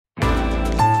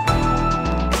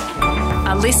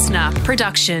listener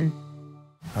production.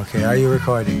 Okay, are you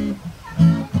recording?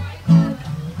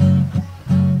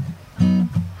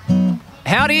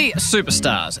 Howdy,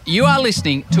 superstars. You are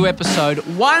listening to episode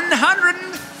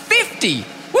 150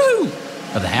 woo,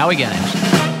 of the Howie Games.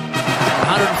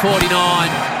 149,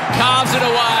 carves it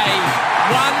away,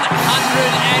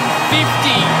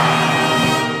 150.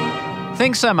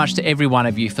 Thanks so much to every one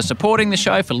of you for supporting the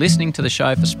show, for listening to the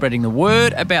show, for spreading the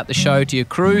word about the show to your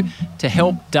crew to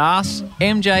help Das,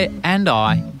 MJ and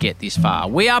I get this far.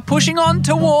 We are pushing on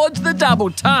towards the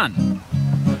double ton.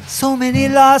 So many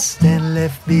lost and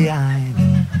left behind,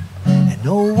 and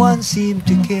no one seemed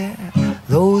to care.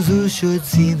 Those who should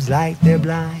seems like they're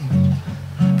blind,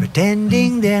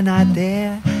 pretending they're not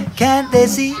there. Can't they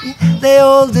see they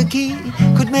hold the key?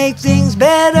 Could make things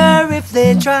better if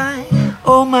they try.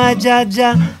 Oh my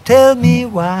Jaja, tell me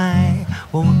why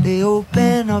won't they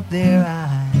open up their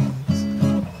eyes?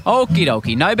 Okie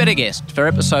dokie, no better guest for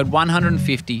episode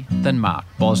 150 than Mark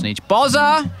Bosnich.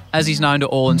 Bozza, as he's known to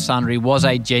all and sundry, was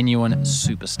a genuine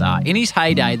superstar. In his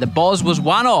heyday, the Boz was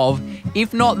one of,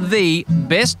 if not the,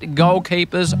 best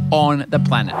goalkeepers on the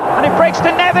planet. And it breaks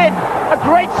to Nevin. A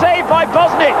great save by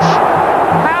Bosnich.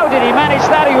 How did he manage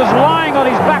that? He was lying on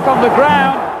his back on the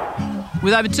ground.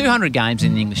 With over 200 games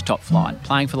in the English top flight,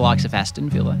 playing for the likes of Aston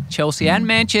Villa, Chelsea and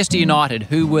Manchester United,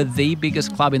 who were the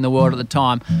biggest club in the world at the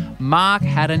time, Mark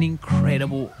had an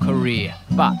incredible career.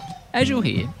 But, as you'll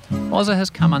hear, Bozza has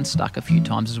come unstuck a few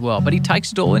times as well, but he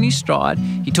takes it all in his stride.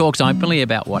 He talks openly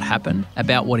about what happened,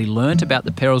 about what he learnt about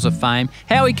the perils of fame,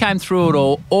 how he came through it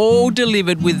all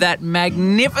delivered with that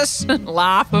magnificent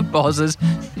laugh of Bozza's,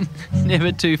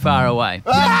 never too far away.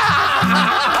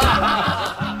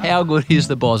 How good is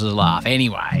the Bozza's laugh?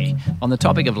 Anyway, on the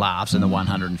topic of laughs in the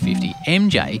 150,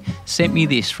 MJ sent me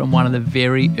this from one of the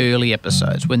very early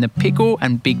episodes when the Pickle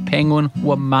and Big Penguin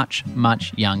were much,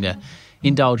 much younger.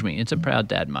 Indulge me, it's a proud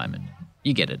dad moment.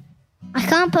 You get it. I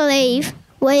can't believe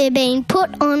we're being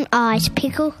put on ice,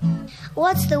 Pickle.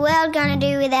 What's the world going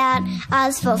to do without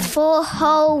us for 4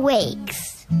 whole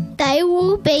weeks? They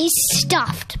will be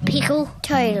stuffed, Pickle.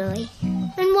 Totally.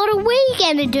 And what are we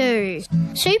going to do?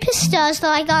 Superstars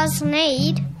like us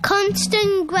need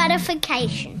constant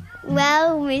gratification.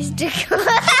 Well, Mr.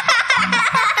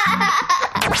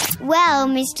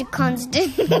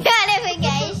 Constant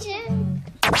Gratification.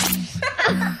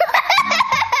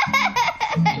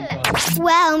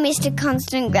 Well, Mr.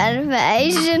 Constant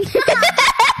Gratification.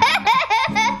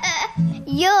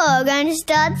 You're going to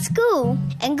start school.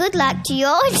 And good luck to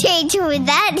your teacher with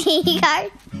that,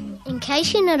 ego. In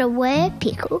case you're not aware,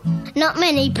 Pickle, not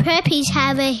many preppies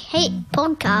have a hit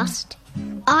podcast.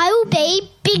 I will be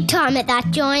big time at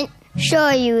that joint.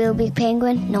 Sure you will be,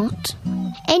 Penguin. Not.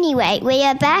 Anyway, we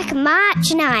are back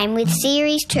March 9 with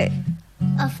Series 2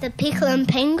 of the Pickle and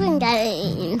Penguin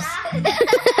Games.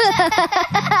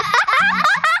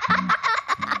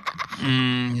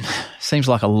 Seems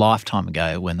like a lifetime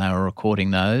ago when they were recording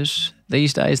those.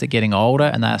 These days they're getting older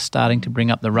and they are starting to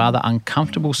bring up the rather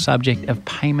uncomfortable subject of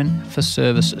payment for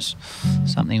services.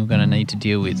 Something we're going to need to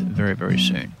deal with very, very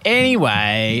soon.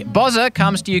 Anyway, Bozza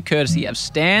comes to you courtesy of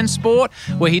Stan Sport,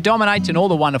 where he dominates in all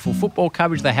the wonderful football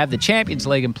coverage. They have the Champions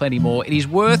League and plenty more. It is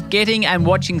worth getting and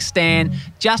watching Stan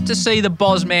just to see the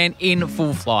Bozman in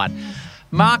full flight.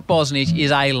 Mark Bosnich is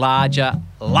a larger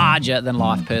than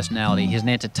life personality. He's an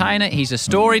entertainer, he's a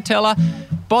storyteller.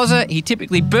 Bozza, he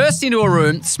typically bursts into a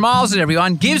room, smiles at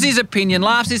everyone, gives his opinion,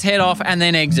 laughs his head off and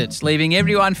then exits, leaving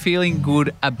everyone feeling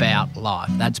good about life.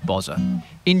 That's Bozza.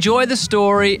 Enjoy the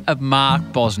story of Mark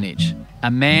Bosnich,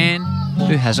 a man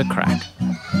who has a crack.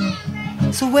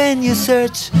 So when you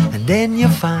search and then you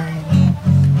find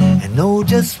and know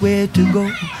just where to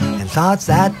go, and thoughts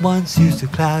that once used to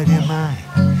cloud your mind,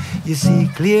 you see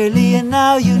clearly and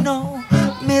now you know.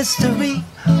 Mystery,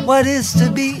 what is to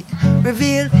be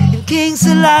revealed in King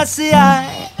Selassie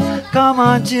I. Come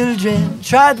on children,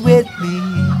 trot with me,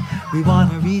 we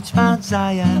want to reach Mount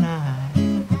Zion I.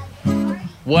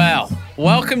 Well,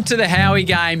 welcome to the Howie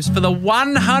Games for the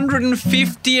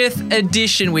 150th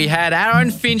edition. We had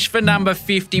Aaron Finch for number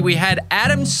 50. We had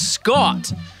Adam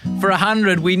Scott for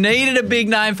 100. We needed a big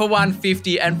name for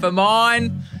 150, and for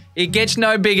mine, it gets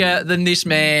no bigger than this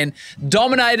man.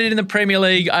 Dominated in the Premier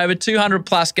League, over 200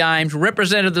 plus games,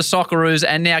 represented the Socceroos,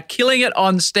 and now killing it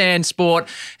on Stan Sport.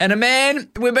 And a man,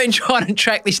 we've been trying to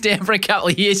track this down for a couple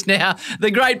of years now,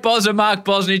 the great Bozza, Mark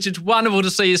Bosnich. It's wonderful to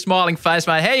see your smiling face,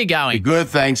 mate. How you going? Good,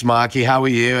 thanks, Marky. How are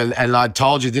you? And I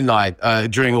told you, didn't I,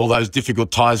 during all those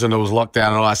difficult times when there was lockdown,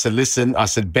 and I said, listen,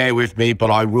 bear with me,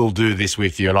 but I will do this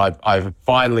with you. And I've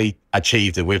finally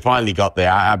achieved it. We finally got there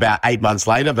about 8 months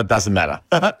later, but doesn't matter.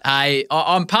 Hey,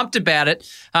 I'm pumped about it.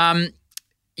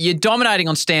 you're dominating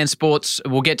on Stan Sports.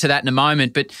 We'll get to that in a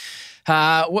moment. But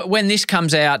when this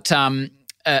comes out,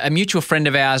 a mutual friend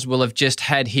of ours will have just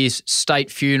had his state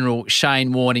funeral,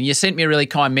 Shane Warne, and you sent me a really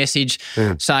kind message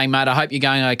saying, mate, I hope you're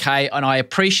going okay, and I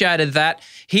appreciated that.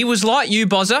 He was like you,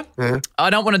 Bozza. I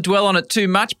don't want to dwell on it too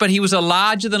much, but he was a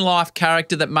larger-than-life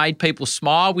character that made people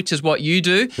smile, which is what you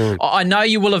do. I know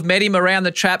you will have met him around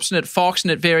the traps and at Fox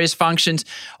and at various functions.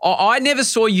 I never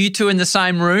saw you two in the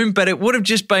same room, but it would have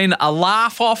just been a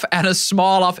laugh-off and a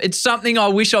smile-off. It's something I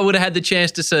wish I would have had the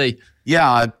chance to see.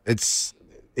 Yeah, it's...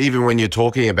 Even when you're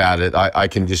talking about it, I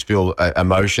can just feel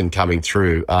emotion coming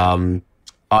through. Like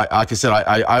I said,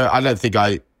 I don't think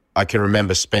I can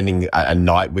remember spending a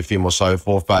night with him or so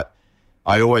forth, but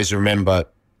I always remember,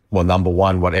 well, number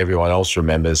one, what everyone else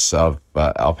remembers of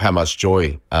how much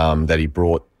joy that he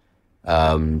brought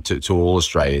to all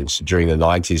Australians during the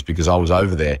 90s, because I was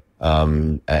over there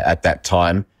at that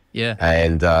time. Yeah.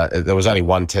 And there was only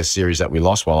one test series that we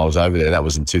lost while I was over there. That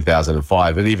was in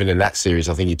 2005. And even in that series,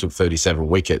 I think he took 37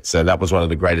 wickets. So that was one of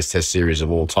the greatest test series of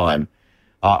all time.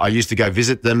 I used to go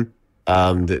visit them,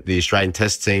 the Australian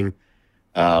test team.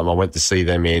 I went to see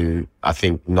them in, I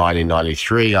think,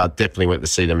 1993. I definitely went to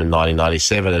see them in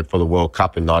 1997 and for the World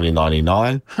Cup in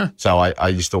 1999. So I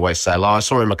used to always say hello. I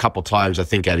saw him a couple of times, I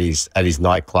think, at his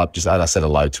nightclub. And I said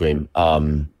hello to him.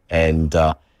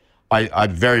 I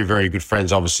had very, very good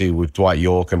friends, obviously, with Dwight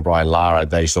Yorke and Brian Lara.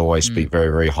 They used to always speak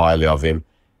very, very highly of him.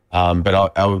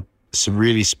 But I was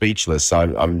really speechless.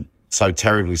 I'm so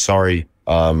terribly sorry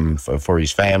for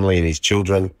his family and his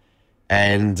children.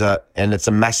 And it's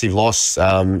a massive loss.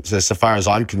 So far as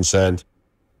I'm concerned,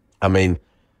 I mean,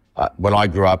 when I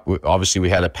grew up, obviously we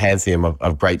had a pantheon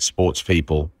of great sports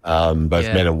people, both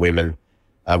men and women.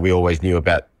 We always knew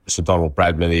about Sir Donald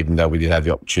Bradman, even though we didn't have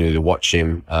the opportunity to watch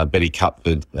him. Betty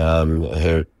Cupford,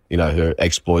 her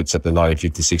exploits at the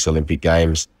 1956 Olympic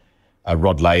Games.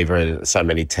 Rod Laver, and so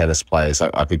many tennis players.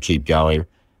 I could keep going.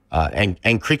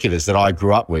 And cricketers that I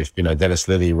grew up with. Dennis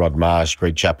Lilly, Rod Marsh,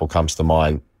 Greg Chappell comes to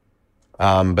mind.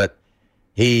 But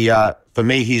he, for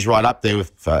me, he's right up there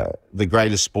with the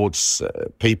greatest sports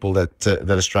people that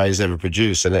Australia's ever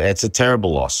produced. And it's a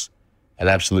terrible loss, an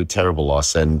absolute terrible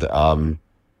loss. And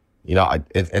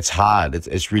it's hard.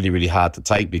 It's really, really hard to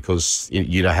take, because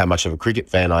you know how much of a cricket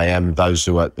fan I am. Those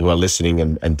who are listening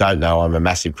and don't know, I'm a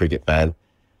massive cricket fan.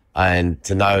 And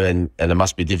to know, and it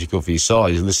must be difficult for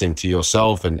yourself, is listening to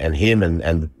yourself and him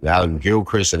and Alan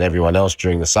Gilchrist and everyone else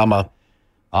during the summer.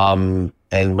 And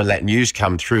when that news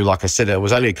come through, like I said, it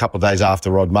was only a couple of days after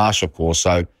Rod Marsh, of course.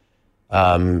 So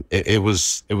it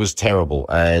was terrible.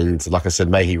 And like I said,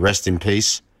 may he rest in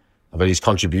peace. But his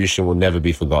contribution will never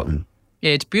be forgotten.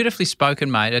 Yeah, it's beautifully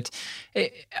spoken, mate.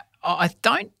 I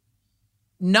don't,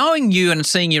 knowing you and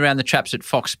seeing you around the traps at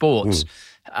Fox Sports,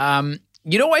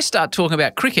 you'd always start talking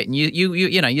about cricket, and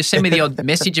you send me the odd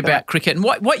message about cricket, and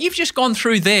what you've just gone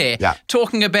through there,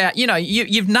 talking about,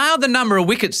 you've nailed the number of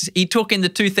wickets he took in the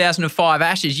 2005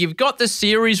 Ashes. You've got the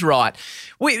series right.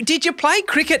 Did you play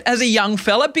cricket as a young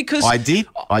fella? Because I did.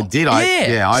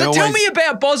 So tell me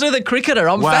about Bozza the cricketer.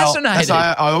 I'm fascinated.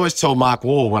 I always tell Mark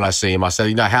Wall when I see him, I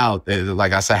say, how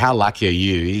lucky are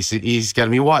you? He's going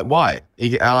to be, why?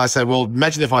 And I said, well,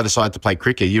 imagine if I decided to play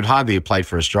cricket, you'd hardly have played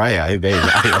for Australia. There you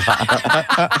go.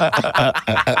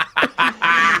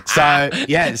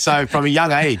 So from a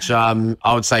young age, I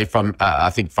would say from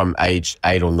age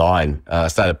 8 or 9, I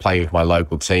started playing with my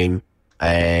local team.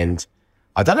 And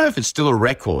I don't know if it's still a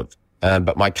record,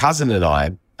 but my cousin and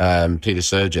I, Peter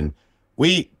Surgeon,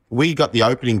 we got the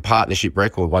opening partnership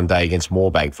record one day against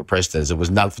Moorebank for Preston's. It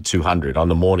was none for 200 on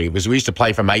the morning. It was, we used to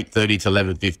play from 8:30 to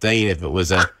 11:15 if it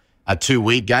was a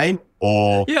 2-week game,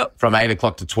 or from 8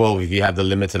 o'clock to 12 if you have the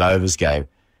limited overs game.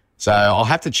 So I'll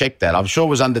have to check that. I'm sure it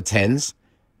was under 10s.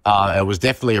 It was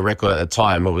definitely a record at the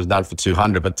time. It was none for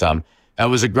 200, but it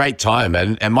was a great time.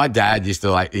 And my dad used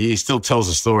to, he still tells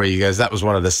a story. He goes, that was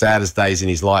one of the saddest days in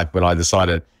his life when I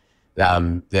decided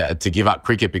to give up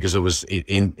cricket because it was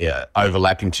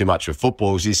overlapping too much with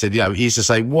football. He said, he used to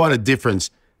say, what a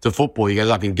difference to football. He goes,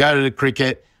 I can go to the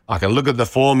cricket, I can look at the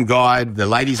form guide, the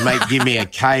ladies give me a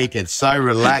cake, it's so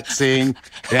relaxing.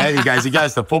 Yeah, he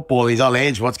goes to football, he's on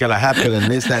edge, what's going to happen,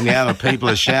 and this, that, and the other. People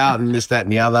are shouting, this, that,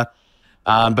 and the other.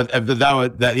 But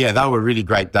they were really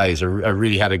great days. I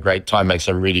really had a great time, made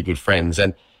some really good friends.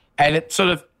 And it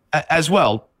sort of, as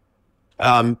well,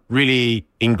 really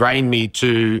ingrained me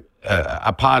to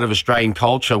a part of Australian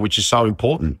culture, which is so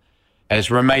important. And it's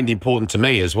remained important to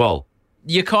me as well.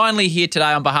 You're kindly here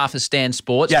today on behalf of Stan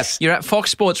Sports. Yes. You're at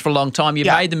Fox Sports for a long time. You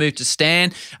made the move to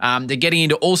Stan. They're getting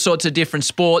into all sorts of different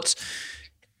sports.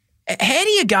 How do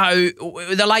you go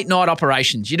with the late night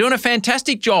operations? You're doing a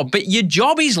fantastic job, but your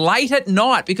job is late at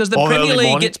night because the Premier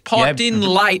League gets piped in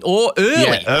late or early.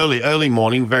 Yeah, early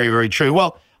morning. Very, very true.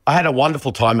 Well, I had a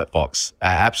wonderful time at Fox,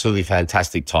 absolutely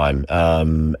fantastic time.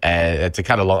 And to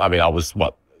cut along, I mean, I was,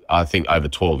 I think over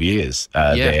 12 years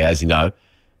there, as you know.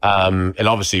 And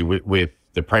obviously with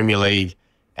the Premier League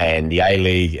and the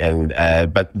A-League,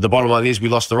 but the bottom line is we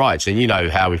lost the rights. And you know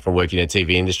how from working in the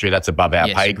TV industry, that's above our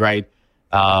pay grade.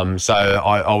 So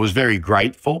I was very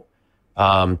grateful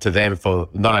to them for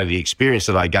not only the experience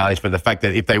that I garnished, but the fact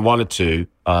that if they wanted to,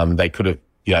 they could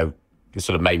have,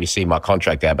 sort of made me see my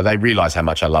contract out. But they realised how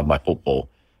much I love my football.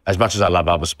 As much as I love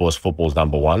other sports, football's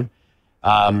number one.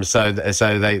 So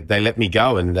they let me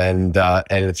go, and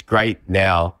it's great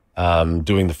now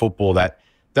doing the football that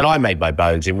I made my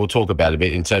bones in. We'll talk about it a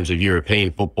bit in terms of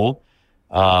European football.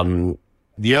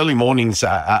 The early mornings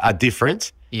are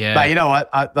different. Yeah. But you know what?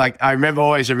 I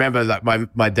always remember that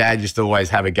my dad used to always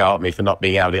have a go at me for not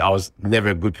being able to. I was never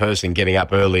a good person getting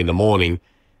up early in the morning.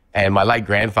 And my late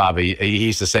grandfather, he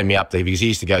used to send me up there because he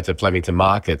used to go to Flemington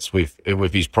markets with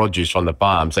his produce from the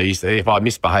farm. So if I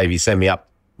misbehaved, he'd send me up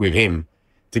with him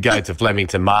to go to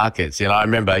Flemington markets. I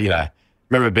remember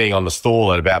being on the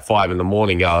stall at about 5 a.m.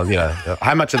 going,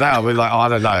 how much are they? I was like, I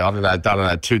don't know,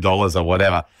 $2 or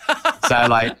whatever.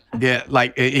 So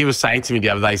he was saying to me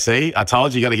the other day, see, I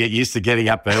told you got to get used to getting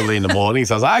up early in the morning.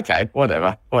 So I was like, okay,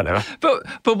 whatever. But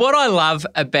what I love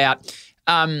about,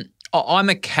 I'm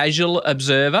a casual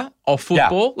observer of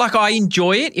football. Yeah. Like I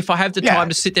enjoy it if I have the time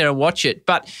to sit there and watch it.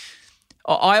 But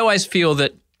I always feel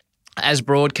that as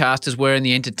broadcasters, we're in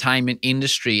the entertainment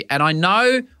industry, and I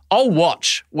know I'll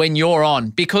watch when you're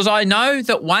on because I know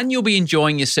that 1, you'll be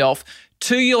enjoying yourself,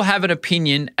 2, you'll have an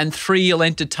opinion, and 3, you'll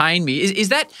entertain me. Is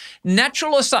that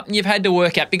natural or something you've had to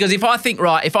work out? Because if I think,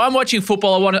 right, if I'm watching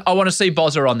football, I want to see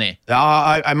Bozza on there.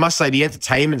 I must say the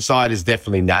entertainment side is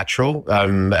definitely natural.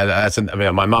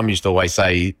 My mum used to always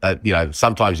say,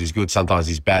 sometimes he's good, sometimes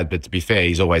he's bad, but to be fair,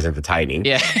 he's always entertaining.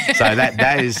 Yeah. So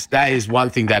that is one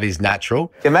thing that is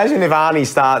natural. Imagine if Arnie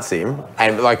starts him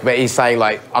and he's saying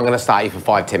I'm going to start you for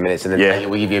 5-10 minutes and then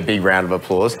we'll give you a big round of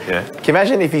applause. Yeah. Can you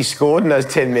imagine if he scored in those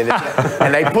 10 minutes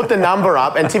and they put the number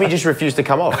up and Timmy just refused to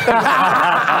come off?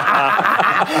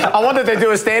 I wanted to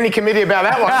do a standing committee about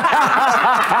that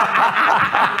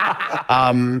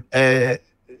one.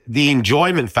 The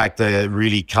enjoyment factor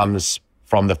really comes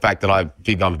from the fact that I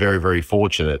think I'm very, very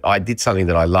fortunate. I did something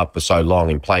that I loved for so long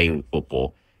in playing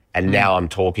football, and now I'm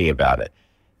talking about it.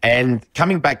 And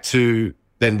coming back to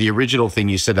then the original thing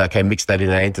you said, okay, mix that in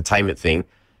an entertainment thing.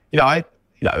 I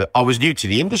was new to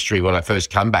the industry when I first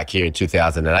come back here in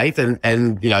 2008,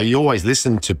 and you always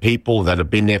listen to people that have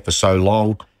been there for so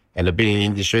long and have been in the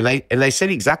industry, and they said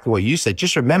exactly what you said.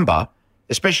 Just remember,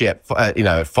 especially at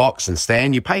Fox and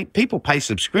Stan, people pay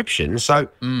subscriptions, so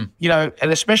and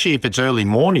especially if it's early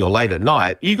morning or late at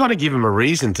night, you got to give them a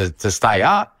reason to stay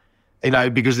up,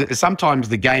 because sometimes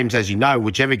the games, as you know,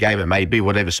 whichever game it may be,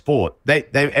 whatever sport,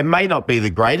 it may not be the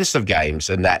greatest of games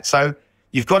and that, so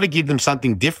you've got to give them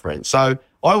something different. So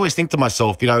I always think to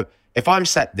myself, if I'm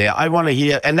sat there, I want to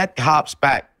hear, and that harps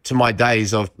back to my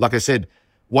days of, like I said,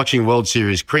 watching World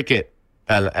Series cricket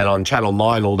and on Channel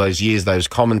 9 all those years, those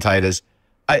commentators,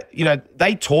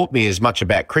 they taught me as much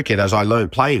about cricket as I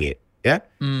learned playing it. Yeah.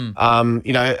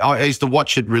 I used to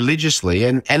watch it religiously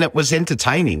and it was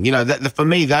entertaining. For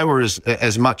me, they were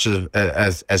as much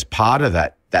as part of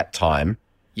that time.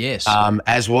 Yes.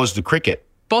 As was the cricket.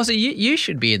 Bozzy, you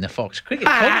should be in the Fox cricket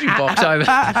commentary box over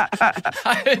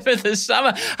the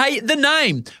summer. Hey, the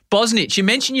name, Bosnich, you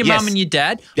mentioned your mum and your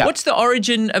dad. Yep. What's the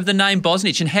origin of the name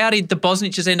Bosnich and how did the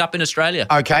Bosniches end up in Australia?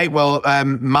 Okay, well,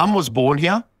 mum was born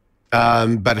here,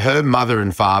 but her mother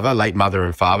and father, late mother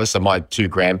and father, so my 2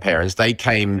 grandparents, they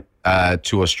came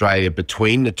to Australia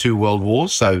between the 2 world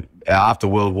wars, so after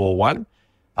World War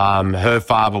I. Her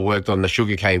father worked on the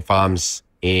sugarcane farms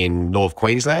in North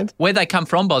Queensland. Where'd they come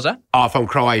from, Bozza? Oh, from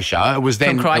Croatia. It would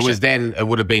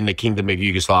have been the Kingdom of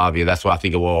Yugoslavia. That's what I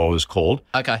think it was called.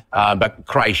 Okay. But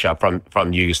Croatia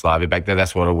from Yugoslavia back then,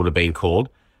 that's what it would have been called.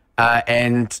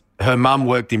 And her mum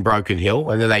worked in Broken Hill,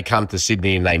 and then they come to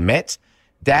Sydney and they met.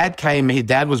 Dad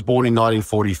was born in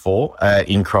 1944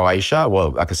 in Croatia.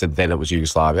 Well, like I said, then it was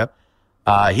Yugoslavia.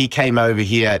 He came over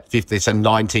here it's in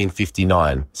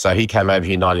 1959. So he came over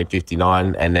here in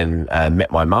 1959 and then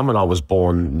met my mum, and I was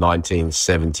born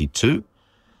 1972.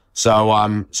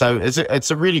 So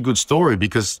it's a really good story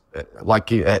because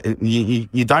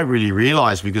you don't really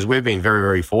realise, because we've been very,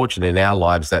 very fortunate in our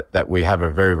lives that we have a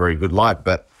very, very good life.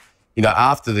 But,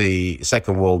 after the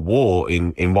Second World War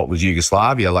in what was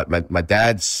Yugoslavia, like my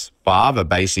dad's father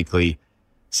basically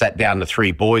sat down the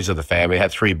 3 boys of the family,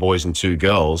 had 3 boys and 2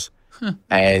 girls,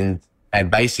 and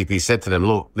basically said to them,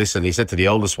 look, listen, he said to the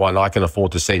oldest one, I can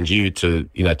afford to send you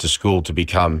to school to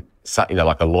become,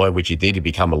 like a lawyer, which he did. He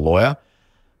become a lawyer.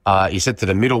 He said to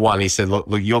the middle one, he said, look,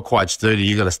 you're quite sturdy.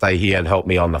 You're going to stay here and help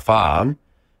me on the farm.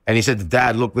 And he said to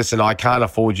Dad, look, listen, I can't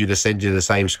afford you to send you to the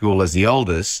same school as the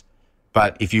eldest,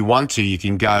 but if you want to, you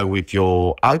can go with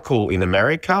your uncle in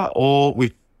America or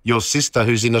with your sister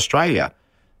who's in Australia.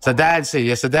 So Dad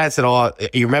said, oh,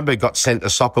 you remember he got sent a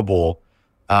soccer ball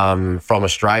from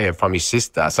Australia from his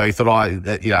sister. So he thought, I'm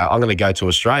going to go to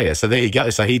Australia. So there you go.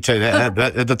 So he turned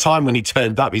at the time when he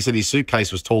turned up, he said his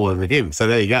suitcase was taller than him. So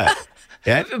there you go.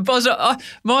 Yeah. Boz,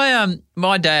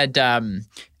 my dad,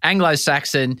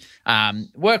 Anglo-Saxon,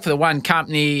 worked for the one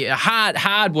company,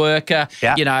 hard worker,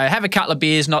 have a couple of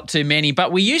beers, not too many.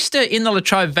 But we used to, in the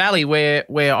Latrobe Valley where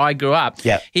I grew up,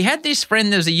 he had this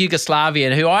friend that was a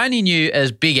Yugoslavian who I only knew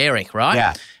as Big Eric, right?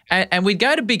 Yeah. And we'd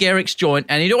go to Big Eric's joint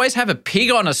and he'd always have a pig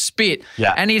on a spit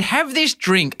and he'd have this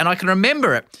drink, and I can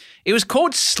remember it. It was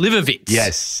called Slivovitz.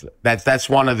 Yes, that's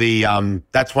one of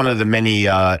the many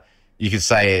you could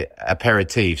say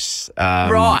aperitifs.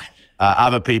 Right.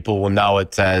 Other people will know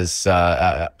it as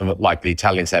like the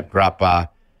Italians have grappa.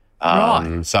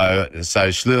 Right. So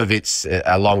Slivovitz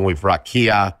along with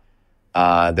rakia.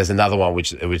 There's another one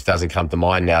which doesn't come to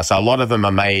mind now. So a lot of them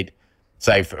are made.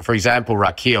 So, for example,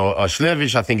 rakia or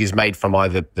Slivovitz, I think, is made from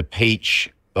either the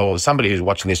peach or somebody who's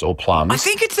watching this, or plums. I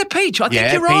think it's the peach. I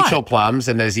think you're right. Peach or plums.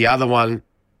 And there's the other one,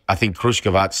 I think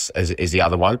Krushkovats is the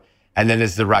other one. And then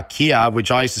there's the rakia,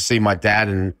 which I used to see my dad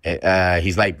and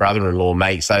his late brother-in-law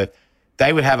make. So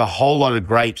they would have a whole lot of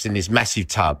grapes in this massive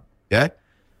tub,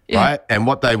 right? And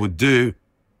what they would do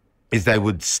is they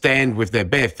would stand with their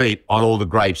bare feet on all the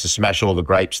grapes to smash all the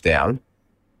grapes down.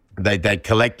 They'd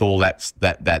collect all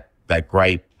that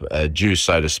grape juice,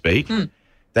 so to speak.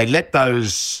 They let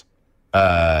those,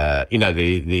 the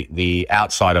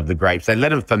outside of the grapes, they let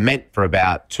them ferment for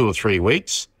about 2 or 3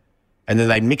 weeks, and then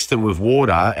they mix them with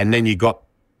water, and then you got,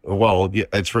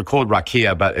 it's called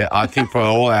rakia, but I think for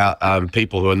all our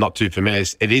people who are not too familiar,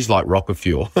 it is like rocket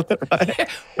fuel. Right?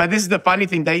 But this is the funny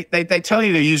thing. They tell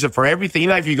you to use it for everything.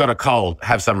 If you've got a cold,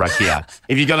 have some rakia.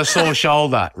 If you've got a sore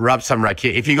shoulder, rub some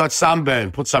rakia. If you've got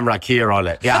sunburn, put some rakia on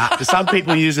it. Yeah, some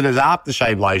people use it as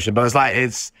aftershave lotion, but it's like,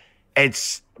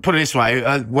 it's put it this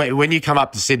way, when you come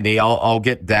up to Sydney, I'll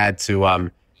get Dad to,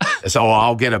 so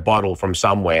I'll get a bottle from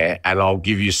somewhere and I'll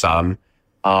give you some.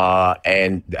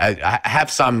 And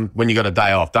have some when you got a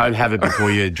day off. Don't have it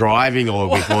before you're driving or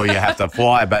before you have to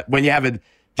fly. But when you have it,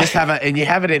 just have it, and you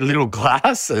have it in little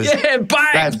glasses. Yeah,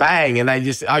 bang, bang, and they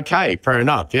just fair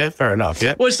enough. Yeah, fair enough.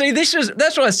 Yeah. Well, see, that's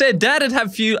what I said. Dad would have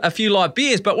a few light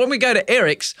beers, but when we go to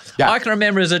Eric's, I can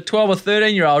remember as a 12 or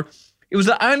 13-year-old. It was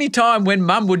the only time when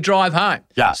Mum would drive home.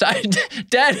 Yeah. So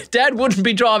Dad wouldn't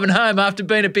be driving home after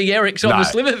being at Big Eric's on the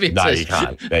Slivovitz. No, you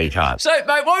can't. No, you can't. So,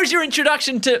 mate, what was your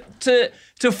introduction to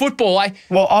football?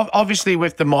 Well, obviously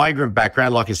with the migrant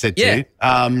background, like I said to you,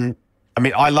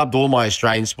 I loved all my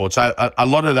Australian sports. So a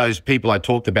lot of those people I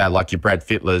talked about, like your Brad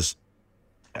Fittlers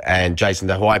and Jason,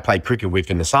 who I played cricket with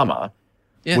in the summer,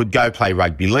 would go play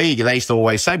rugby league. And they used to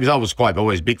always say, because I was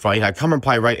always big for come and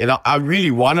play rugby. And I really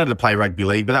wanted to play rugby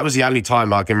league, but that was the only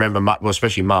time I can remember,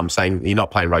 especially Mum, saying, you're not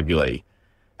playing rugby league.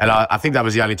 And I think that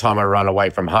was the only time I ran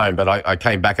away from home. But I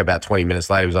came back about 20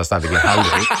 minutes later because I started to get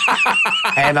hungry.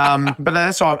 And but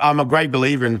that's why I'm a great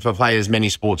believer in to play as many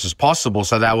sports as possible.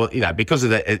 So that will, because of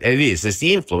that, there's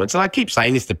the influence. And I keep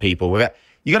saying this to people.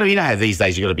 You got to, these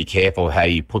days you got to be careful how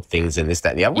you put things in this, that,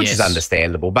 and the other, which is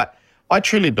understandable. But I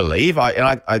truly believe,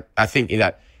 I think, in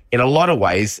a lot of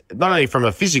ways, not only from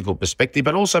a physical perspective,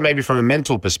 but also maybe from a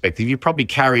mental perspective, you probably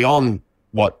carry on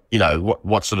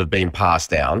what's sort of been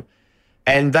passed down.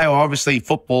 And they were obviously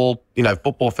football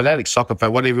fanatics, soccer,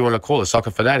 whatever you want to call it, soccer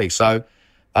fanatics. So,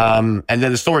 and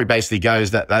then the story basically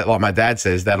goes that, like my dad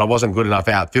says, that I wasn't good enough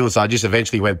outfield, so I just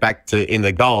eventually went back to in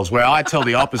the goals, where I tell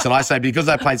the opposite. I say, because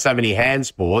I played so many hand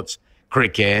sports,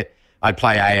 cricket, I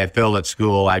play AFL at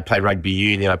school, I play rugby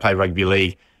union, I play rugby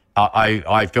league.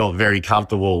 I felt very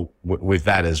comfortable with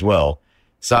that as well.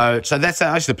 So that's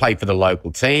how I used to play for the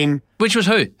local team. Which was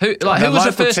who? Who was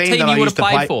the first team you would have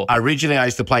played for? Originally, I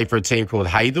used to play for a team called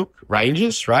Hajduk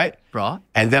Rangers, right? Right.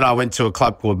 And then I went to a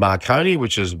club called Marconi,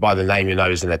 which is by the name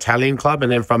is an Italian club.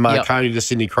 And then from Marconi to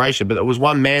Sydney, Croatia. But there was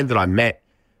one man that I met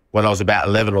when I was about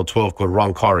 11 or 12 called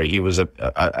Ron Corrie. He was an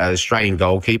Australian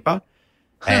goalkeeper.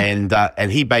 And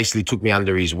he basically took me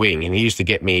under his wing, and he used to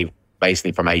get me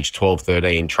basically from age 12,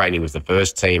 13, training with the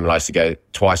first team. And I used to go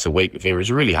twice a week with him. It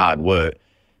was really hard work.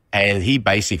 And he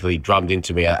basically drummed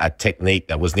into me a technique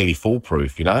that was nearly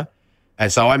foolproof, And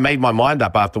And so I made my mind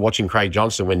up after watching Craig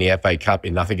Johnson win the FA Cup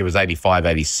in, I think it was 85,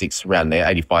 86, around there,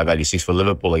 85, 86 for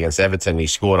Liverpool against Everton. He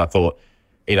scored. I thought,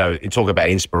 you know, talk about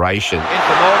inspiration. Into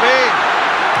Morby.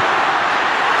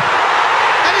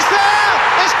 And it's there!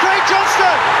 It's Craig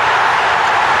Johnston!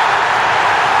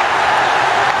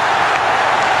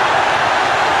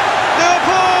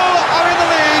 Liverpool are in the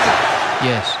lead.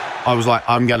 Yes. I was like,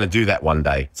 I'm going to do that one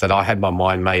day. So I had my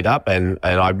mind made up, and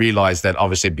I realised that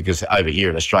obviously because over here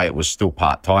in Australia it was still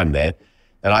part-time there.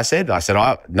 And I said,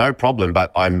 no problem,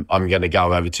 but I'm going to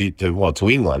go over to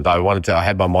England. I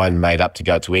had my mind made up to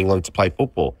go to England to play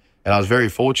football, and I was very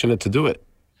fortunate to do it.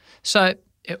 So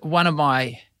one of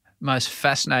my most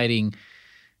fascinating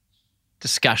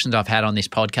discussions I've had on this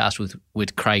podcast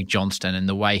with Craig Johnston and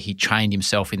the way he trained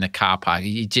himself in the car park.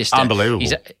 He just unbelievable.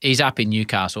 He's up in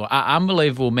Newcastle.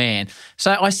 Unbelievable man.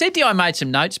 So I said to you I made some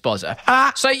notes, Bozza.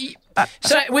 So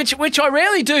which I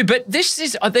rarely do, but this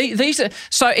is these are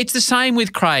so it's the same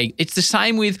with Craig. It's the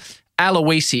same with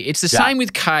Aloisi. It's the same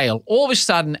with Kale. All of a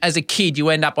sudden, as a kid, you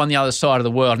end up on the other side of the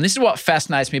world. And this is what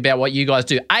fascinates me about what you guys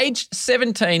do. Age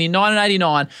 17 in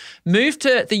 1989, moved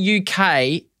to the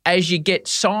UK as you get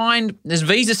signed. There's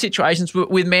visa situations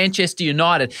with Manchester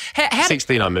United.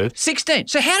 16 I moved. 16.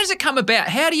 So how does it come about?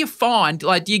 How do you find,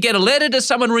 like, do you get a letter? Does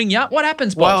someone ring you up? What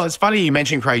happens, boss? Well, it's funny you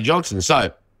mentioned Craig Johnson.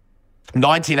 So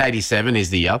 1987 is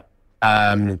the year.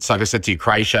 So like I said to you,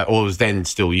 Croatia, or it was then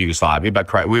still Yugoslavia,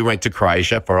 but we went to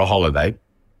Croatia for a holiday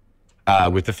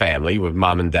with the family, with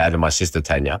mum and dad and my sister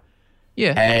Tanya.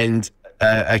 Yeah. And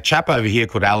a chap over here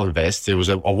called Alan Vest, who was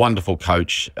a wonderful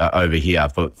coach over here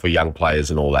for young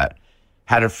players and all that,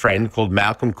 had a friend called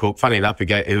Malcolm Cook, funny enough, who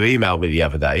emailed me the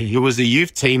other day. He was the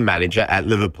youth team manager at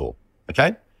Liverpool,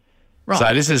 okay? Right.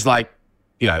 So this is like,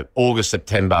 August,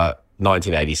 September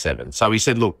 1987. So he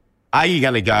said, look, are you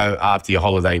going to go after your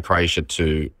holiday in Croatia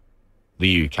to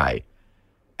the UK?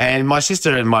 And my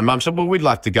sister and my mum said, well, we'd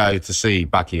like to go to see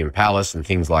Buckingham Palace and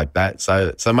things like that.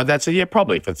 So my dad said, yeah,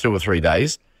 probably for 2 or 3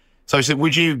 days. So he said,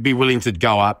 would you be willing to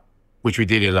go up, which we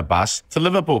did in a bus, to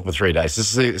Liverpool for 3 days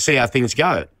to see how things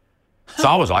go? So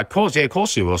I was like, of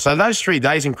course you will. So those 3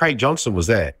 days, and Craig Johnson was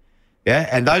there. Yeah,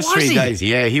 and those 3 days,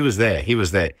 yeah, he was there.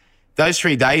 Those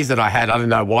 3 days that I had, I don't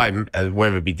know why,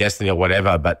 whether it be destiny or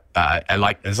whatever, but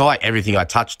it's like everything I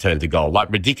touched turned to gold, like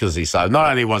ridiculously so. Not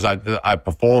only was I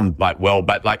performed like well,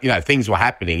 but things were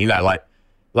happening,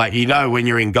 like when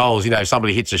you're in goals, if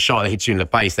somebody hits a shot and hits you in the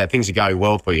face, that things are going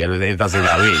well for you and it doesn't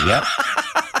go in, yeah?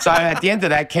 So at the end of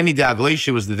that, Kenny Dalglish,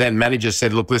 who was the then manager,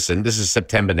 said, look, listen, this is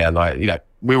September now,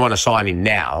 we want to sign him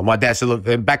now. And my dad said,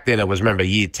 look, back then it was, remember,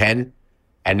 year 10.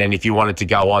 And then if you wanted to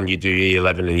go on, you do year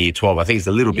 11 and year 12. I think it's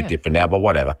a little bit different now, but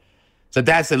whatever. So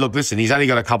Dad said, look, listen, he's only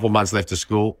got a couple of months left of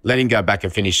school. Let him go back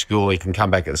and finish school. He can come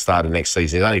back at the start of next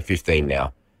season. He's only 15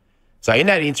 now. So in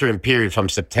that interim period from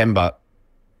September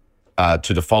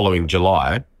to the following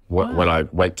July, when I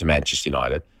went to Manchester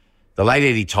United, the late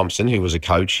Eddie Thompson, who was a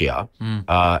coach here,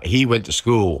 he went to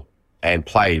school and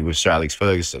played with Sir Alex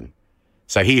Ferguson.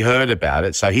 So he heard about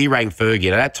it. So he rang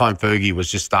Fergie. And at that time, Fergie was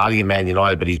just starting in Man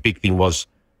United, but his big thing was,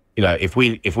 if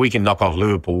we can knock off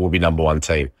Liverpool, we'll be number one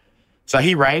team. So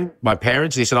he rang my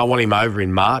parents. And he said, I want him over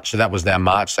in March. So that was now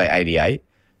March, say, 88.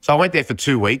 So I went there for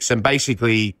 2 weeks, and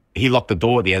basically he locked the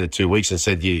door at the end of 2 weeks and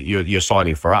said, you're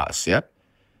signing for us, yeah?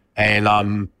 And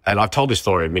I've told this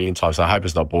story a million times, so I hope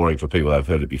it's not boring for people that have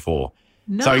heard it before.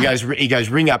 No. So he goes,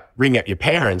 ring up your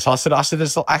parents. I said,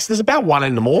 there's about 1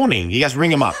 a.m. He goes,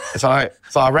 ring him up. So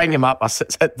I rang him up. I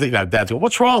said, Dad,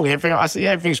 what's wrong? I said,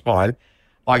 yeah, everything's fine.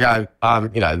 I go,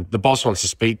 the boss wants to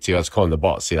speak to you. I was calling the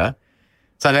boss, So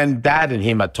then Dad and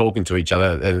him are talking to each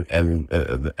other, and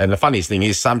the funniest thing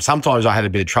is sometimes I had a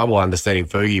bit of trouble understanding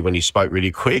Fergie when he spoke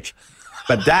really quick.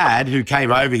 But Dad, who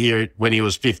came over here when he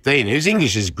was 15, whose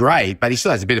English is great, but he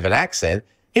still has a bit of an accent,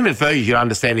 him and Fergie could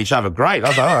understand each other great. I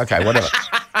was like, oh, okay, whatever.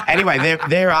 Anyway,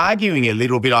 they're arguing a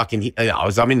little bit.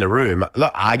 I'm in the room,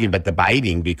 not arguing, but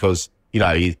debating because,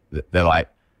 they're like,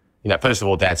 first of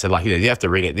all, Dad said, you have to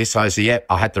ring it this time. I said, yeah,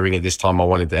 I had to ring it this time. I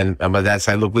wanted to. And my dad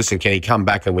said, look, listen, can he come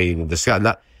back and we can discuss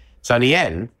that? So in the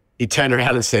end, he turned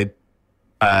around and said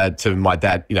to my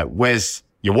dad, where's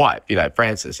your wife,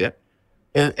 Frances, yeah?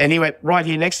 And he went, right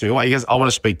here next to me. He goes, I want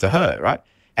to speak to her, right?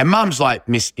 And Mum's like,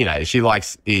 she's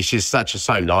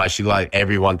so nice. She like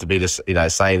everyone to be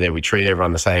saying that we treat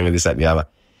everyone the same and this, that, and the other.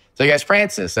 So he goes,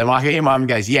 Francis. And I hear Mum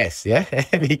goes, yes, yeah?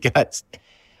 And he goes,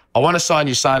 I want to sign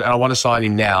your son and I want to sign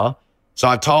him now. So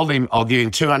I told him I'll give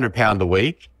him £200 a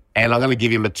week and I'm going to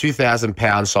give him a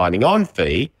 £2,000 signing on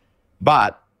fee.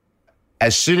 But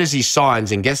as soon as he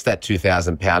signs and gets that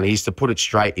 £2,000, he's to put it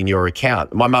straight in your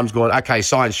account. My mum's going, okay,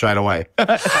 sign straight away.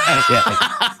 Yeah.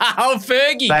 Oh,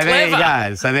 Fergie, So clever.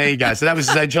 there you go. So that was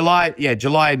July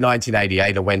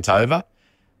 1988. I went over,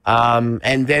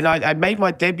 and then I made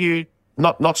my debut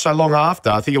not so long after.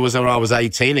 I think it was when I was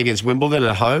 18 against Wimbledon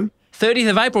at home.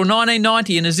 30th of April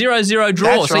 1990 in a 0-0 draw.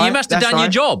 That's so right, you must have that's done your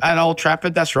right. job. At Old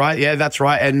Trafford. That's right. Yeah, that's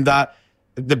right. And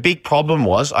the big problem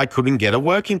was I couldn't get a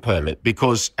working permit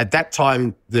because at that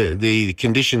time the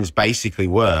conditions basically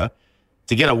were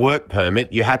to get a work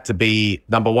permit, you had to be,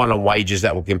 number one, on wages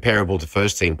that were comparable to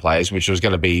first-team players, which was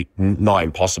going to be nigh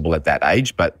impossible at that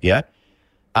age, but yeah.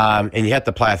 And you had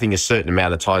to play, I think, a certain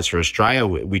amount of times for Australia.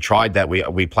 We tried that.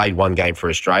 We played one game for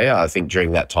Australia, I think,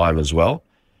 during that time as well.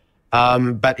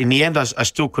 But in the end, I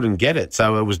still couldn't get it.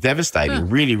 So it was devastating,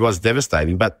 really was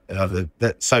devastating. But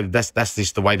that's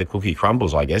just the way the cookie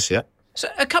crumbles, I guess, yeah. So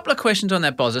a couple of questions on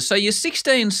that, Bozza. So you're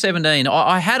 16, 17.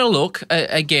 I had a look.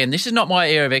 Again, this is not my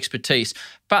area of expertise,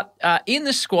 but in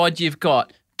the squad you've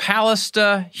got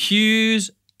Pallister, Hughes,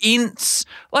 Ince.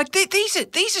 Like these are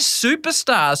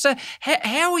superstars. So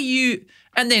how are you?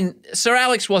 And then Sir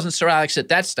Alex wasn't Sir Alex at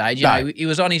that stage. You know, he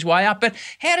was on his way up. But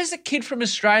how does a kid from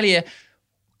Australia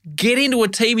get into a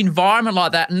team environment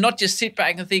like that and not just sit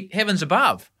back and think heavens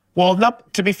above? Well,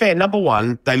 to be fair, number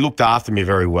one, they looked after me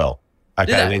very well.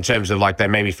 Okay, in terms of like they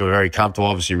made me feel very comfortable.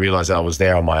 Obviously, realised that I was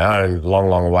there on my own,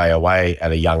 long way away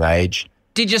at a young age.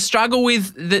 Did you struggle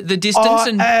with the distance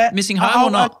and missing home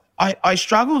or not? I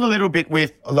struggled a little bit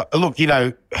with, look, you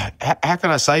know, how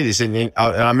can I say this? And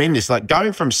I mean this, like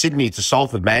going from Sydney to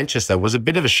Salford, Manchester was a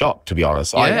bit of a shock, to be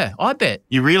honest. Yeah, I bet.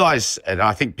 You realise, and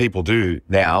I think people do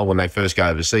now when they first go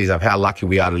overseas, of how lucky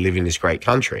we are to live in this great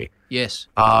country. Yes.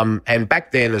 And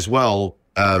back then as well,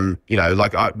 you know,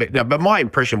 like, but my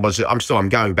impression was that I'm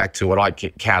going back to what I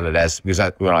counted as, because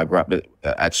when I grew up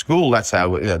at school, that's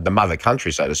how, you know, the mother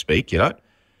country, so to speak, you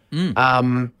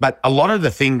know. But a lot of the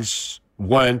things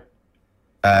weren't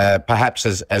perhaps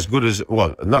as good as,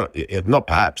 well, not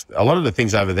perhaps. A lot of the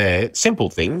things over there, simple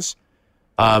things,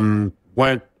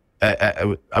 weren't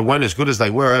as good as they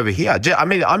were over here.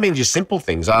 I mean, just simple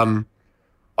things.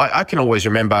 I can always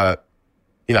remember,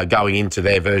 you know, going into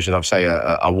their version of, say,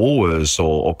 a Woolworths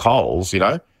or Coles, you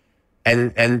know,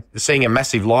 and seeing a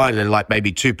massive line and like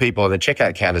maybe two people on the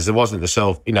checkout counters. There wasn't the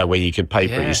self, you know, where you could pay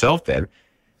for it yourself then.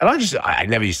 And I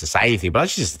never used to say anything, but I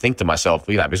used to think to myself,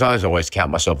 you know, because I always count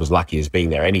myself as lucky as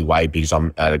being there anyway, because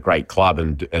I'm at a great club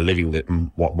and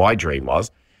living what my dream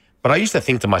was. But I used to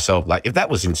think to myself, like, if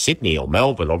that was in Sydney or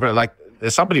Melbourne or like,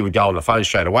 somebody would go on the phone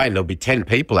straight away and there'll be 10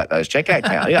 people at those checkout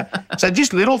counters. Yeah. So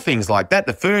just little things like that.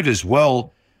 The food as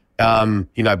well,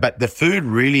 you know, but the food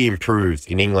really improved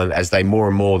in England as they more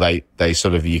and more, they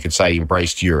sort of, you could say,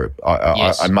 embraced Europe.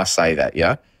 I must say that,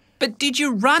 yeah. But did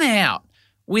you run out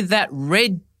with that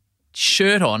red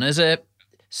shirt on as a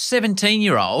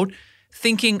 17-year-old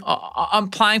thinking, I'm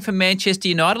playing for Manchester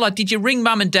United? Like, did you ring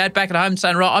mum and dad back at home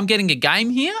saying, right, I'm getting a game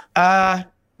here?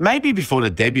 Maybe before the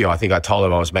debut, I think I told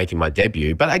them I was making my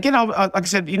debut. But again, like I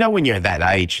said, you know, when you're that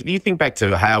age, you think back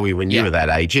to Howie when you were that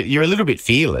age, you're a little bit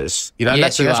fearless. You know,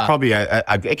 yes, that's probably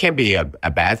it can be a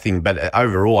bad thing, but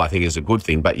overall I think it's a good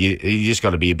thing. But you just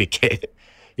got to be a bit careful.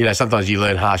 You know, sometimes you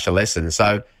learn harsher lessons.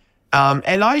 So,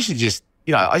 and I should just,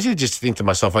 you know, I should just think to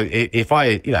myself, if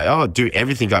I, you know, I'll do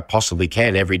everything I possibly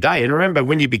can every day. And remember,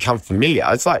 when you become familiar,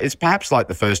 it's perhaps like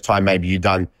the first time maybe you've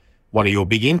done one of your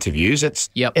big interviews.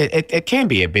 It can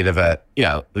be a bit of a, you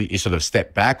know, you sort of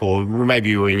step back, or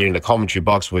maybe when you're in the commentary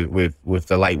box with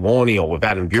the late Warnie or with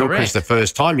Adam Gilchrist the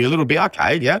first time, you're a little bit,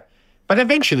 okay, yeah. But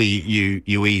eventually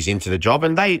you ease into the job,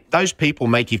 and those people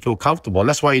make you feel comfortable. And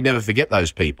that's why you never forget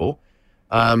those people,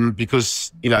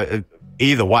 because, you know,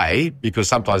 either way, because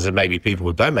sometimes there may be people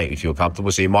who don't make you feel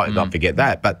comfortable, so you might not forget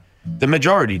that. But the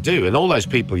majority do. And all those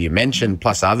people you mentioned,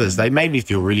 plus others, they made me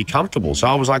feel really comfortable. So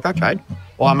I was like, okay,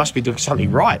 well, I must be doing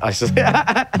something right. I said,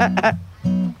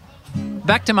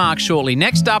 Back to Mark shortly.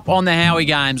 Next up on the Howie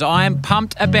Games, I am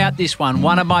pumped about this one.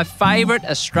 One of my favourite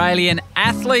Australian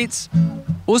athletes,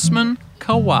 Usman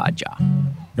Khawaja.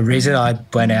 The reason I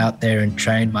went out there and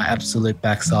trained my absolute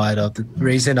backside off, the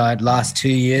reason last 2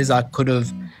 years I could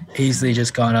have easily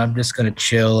just gone, I'm just going to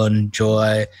chill and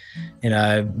enjoy, you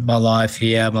know, my life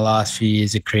here, my last few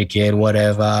years of cricket,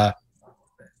 whatever.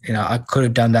 You know, I could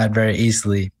have done that very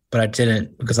easily, but I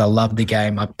didn't, because I love the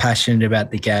game. I'm passionate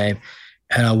about the game,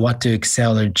 and I want to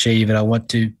excel and achieve it. I want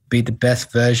to be the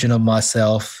best version of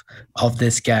myself of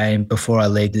this game before I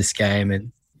leave this game,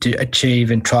 and to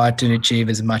achieve and try to achieve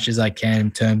as much as I can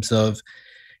in terms of,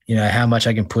 you know, how much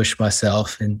I can push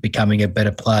myself in becoming a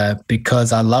better player,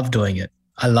 because I love doing it.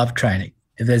 I love training.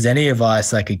 If there's any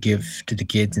advice I could give to the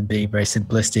kids, and being very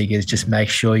simplistic, is just make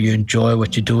sure you enjoy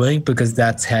what you're doing, because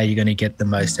that's how you're going to get the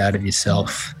most out of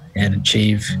yourself and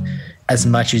achieve as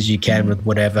much as you can with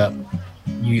whatever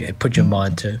you put your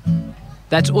mind to.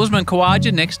 That's Usman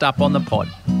Khawaja next up on the pod.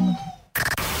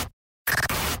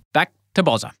 Back to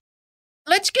Bozza.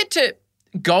 Let's get to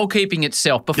goalkeeping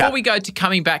itself before we go to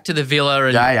coming back to the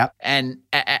Villa. And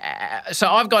so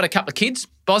I've got a couple of kids,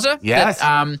 Bozza,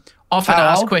 that often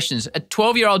ask questions. A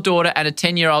 12-year-old daughter and a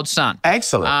 10-year-old son.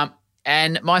 Excellent.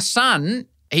 And my son,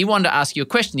 he wanted to ask you a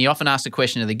question. He often asks a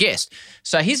question of the guest.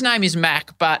 So his name is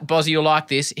Mac, but Bozzy, you'll like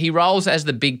this. He rolls as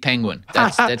the big penguin.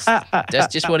 That's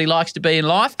just what he likes to be in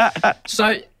life.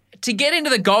 So to get into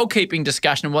the goalkeeping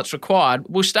discussion and what's required,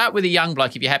 we'll start with a young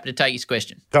bloke if you're happy to take his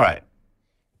question. All right.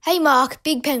 Hey Mark,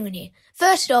 Big Penguin here.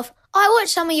 First off, I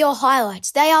watched some of your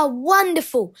highlights. They are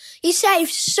wonderful. You saved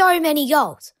so many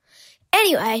goals.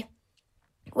 Anyway,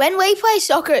 when we play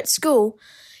soccer at school,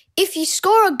 if you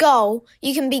score a goal,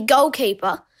 you can be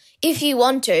goalkeeper if you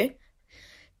want to.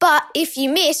 But if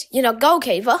you miss, you're not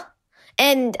goalkeeper.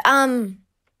 And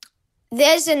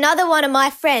there's another one of my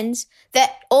friends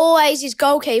that always is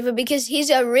goalkeeper because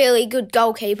he's a really good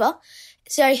goalkeeper.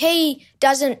 So he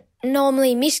doesn't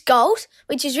normally miss goals,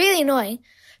 which is really annoying.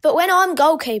 But when I'm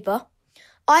goalkeeper,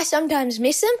 I sometimes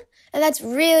miss them, and that's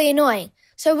really annoying.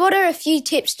 So what are a few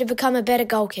tips to become a better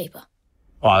goalkeeper?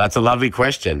 Oh, that's a lovely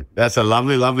question. That's a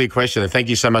lovely, lovely question. And thank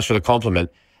you so much for the compliment.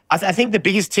 I think the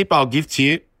biggest tip I'll give to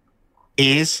you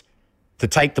is to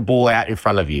take the ball out in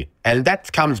front of you. And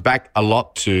that comes back a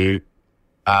lot to,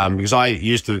 because I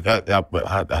used to,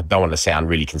 I don't want to sound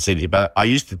really conceited, but I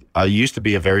used to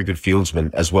be a very good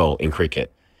fieldsman as well in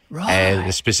cricket. Right.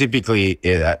 And specifically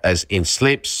as in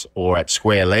slips or at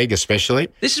square leg especially.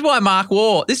 This is why Mark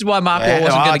Waugh wasn't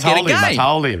going to get a game. I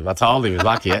told him. He was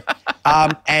lucky.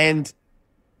 And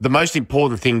the most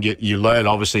important thing you learn,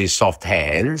 obviously, is soft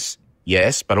hands,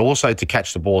 yes, but also to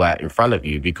catch the ball out in front of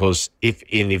you, because if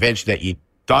in the event that you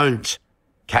don't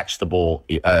catch the ball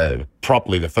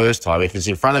properly the first time, if it's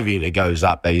in front of you and it goes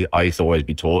up, I used to always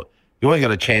be taught, you always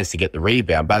got a chance to get the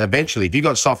rebound. But eventually, if you've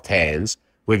got soft hands,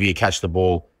 whether you catch the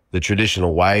ball the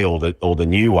traditional way or the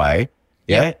new way,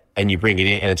 and you bring it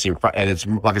in and it's in front, and it's,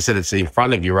 like I said, it's in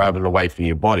front of you rather than away from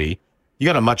your body, you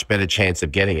got a much better chance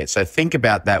of getting it. So think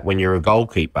about that when you're a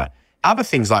goalkeeper. Other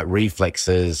things like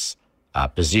reflexes,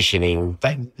 positioning,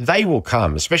 they will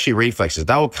come, especially reflexes.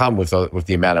 They will come with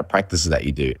the amount of practices that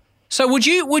you do. So would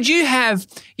you have,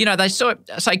 they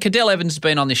say Cadell Evans has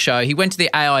been on this show. He went to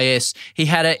the AIS. He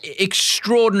had an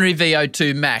extraordinary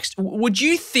VO2 max. Would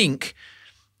you think,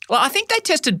 well, I think they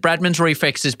tested Bradman's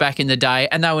reflexes back in the day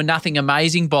and they were nothing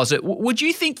amazing, Bozza. Would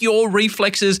you think your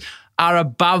reflexes are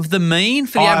above the mean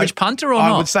for the average punter or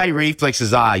not? I would say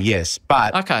reflexes are, yes.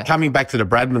 But coming back to the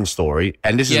Bradman story,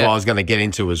 and this is what I was going to get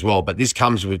into as well, but this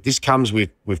comes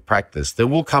with practice. There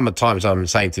will come a time, as I'm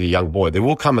saying to the young boy, there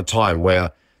will come a time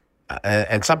where,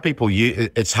 and some people,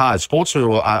 it's hard. Sportsmen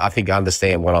will, I think,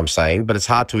 understand what I'm saying, but it's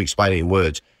hard to explain it in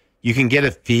words. You can get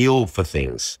a feel for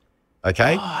things,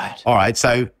 okay? Right. All right,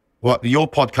 so your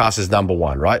podcast is number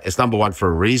one, right? It's number one for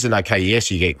a reason. Okay,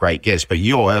 yes, you get great guests, but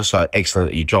you're also excellent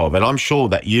at your job. And I'm sure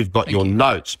that you've got your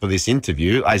notes for this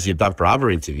interview, as you've done for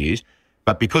other interviews,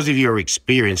 but because of your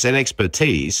experience and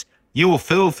expertise, you will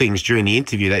feel things during the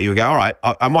interview that you'll go, all right,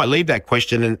 I might leave that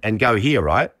question and go here,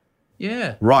 right?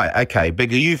 Yeah. Right, okay.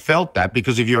 But you felt that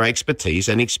because of your expertise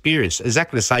and experience.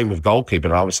 Exactly the same with goalkeeping,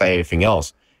 and I would say everything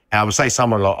else. And I would say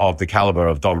someone of the caliber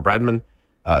of Don Bradman,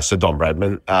 Sir Don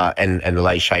Bradman, and the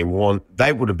late Shane Warne,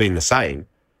 they would have been the same.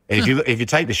 And if you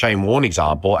take the Shane Warne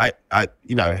example,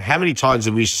 how many times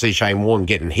have we used to see Shane Warne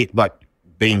getting hit, like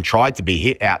being tried to be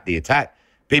hit out the attack?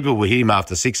 People would hit him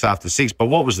after six. But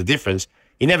what was the difference?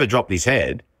 He never dropped his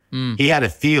head. He had a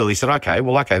feel. He said, okay,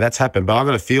 that's happened, but I've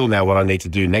got to feel now what I need to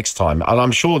do next time. And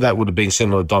I'm sure that would have been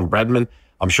similar to Don Bradman.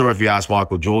 I'm sure if you ask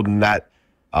Michael Jordan that,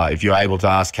 if you're able to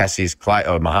ask Cassius Clay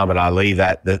or Muhammad Ali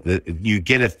that, you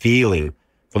get a feeling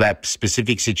for that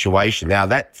specific situation. Now,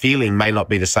 that feeling may not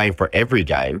be the same for every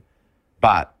game,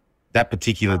 but that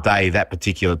particular day, that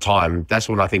particular time, that's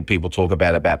what I think people talk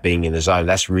about being in the zone.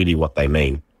 That's really what they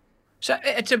mean. So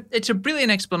it's a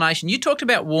brilliant explanation. You talked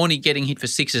about Warney getting hit for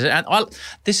sixes, and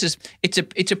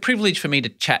it's a privilege for me to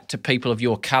chat to people of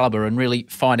your caliber and really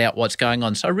find out what's going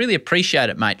on. So I really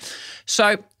appreciate it, mate.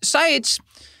 So say it's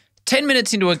 10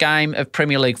 minutes into a game of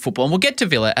Premier League football, and we'll get to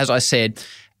Villa, as I said,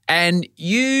 and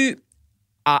you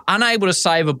are unable to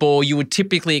save a ball you would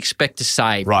typically expect to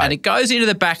save. Right. And it goes into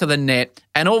the back of the net,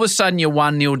 and all of a sudden you're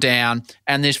 1-0 down,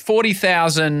 and there's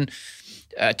 40,000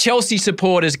 Chelsea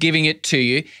supporters giving it to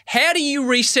you. How do you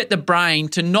reset the brain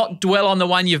to not dwell on the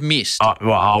one you've missed?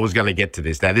 Well, I was going to get to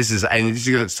this. Now, this is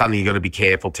something you've got to be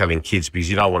careful telling kids because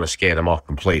you don't want to scare them off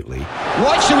completely.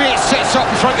 Watch the way it sits up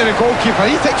in front of the goalkeeper.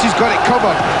 He thinks he's got it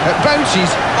covered. It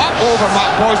bounces up over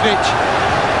Matt Bosnich.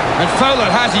 And Fowler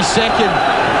has his second,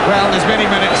 well, in as many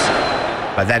minutes.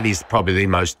 But that is probably the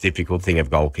most difficult thing of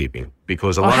goalkeeping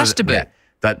because a lot has to be.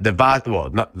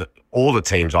 All the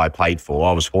teams I played for,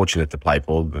 I was fortunate to play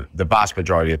for, the vast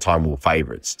majority of the time were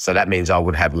favourites. So that means I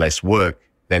would have less work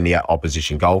than the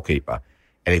opposition goalkeeper.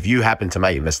 And if you happen to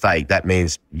make a mistake, that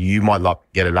means you might not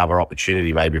get another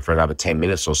opportunity maybe for another 10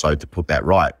 minutes or so to put that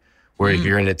right. Where if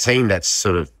you're in a team that's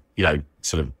sort of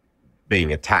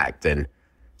being attacked and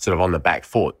sort of on the back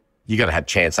foot, you got to have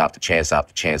chance after chance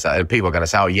after chance. And people are going to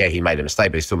say, oh, yeah, he made a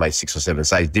mistake, but he still made 6 or 7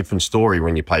 saves. Different story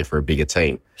when you play for a bigger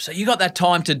team. So you got that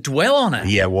time to dwell on it.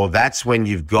 Yeah, well, that's when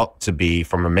you've got to be,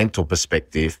 from a mental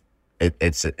perspective,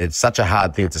 it's such a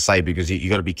hard thing to say because you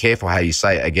got to be careful how you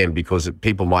say it, again, because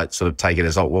people might sort of take it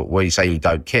as, oh, what are you saying, you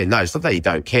don't care? No, it's not that you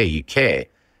don't care, you care.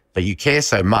 But you care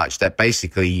so much that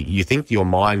basically you think your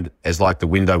mind is like the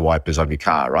window wipers of your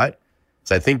car, right?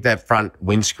 So think that front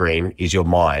windscreen is your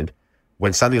mind.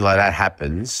 When something like that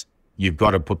happens, you've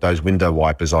got to put those window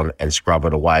wipers on and scrub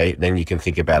it away. Then you can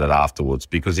think about it afterwards.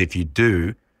 Because if you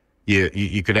do,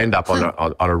 you could end up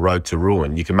on a road to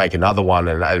ruin. You can make another one,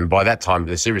 and by that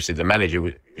time, seriously, the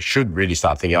manager should really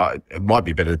start thinking, oh, it might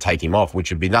be better to take him off, which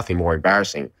would be nothing more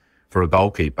embarrassing for a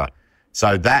goalkeeper.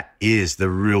 So that is the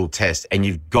real test, and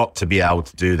you've got to be able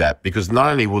to do that because not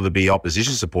only will there be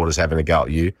opposition supporters having a go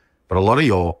at you, but a lot of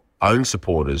your own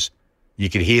supporters, you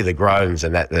can hear the groans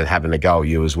and that having a go at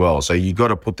you as well. So you've got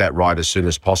to put that right as soon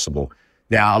as possible.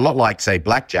 Now, a lot like, say,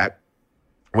 blackjack,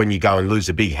 when you go and lose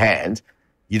a big hand,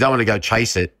 you don't want to go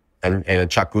chase it and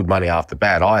chuck good money after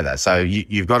bad either. So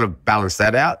you've got to balance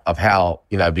that out of how,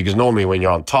 because normally when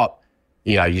you're on top,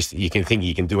 you can think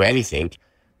you can do anything.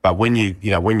 But when you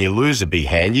lose a big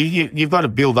hand, you've got to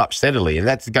build up steadily. And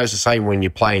that goes the same when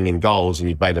you're playing in goals and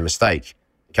you've made a mistake.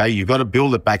 Okay, you've got to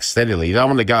build it back steadily. You don't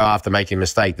want to go after making a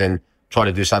mistake, then try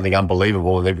to do something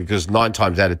unbelievable, because 9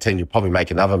 times out of 10, you'll probably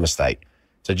make another mistake.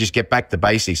 So just get back to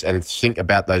basics and think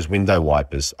about those window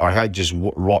wipers. Okay, just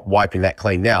wiping that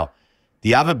clean. Now,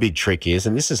 the other big trick is,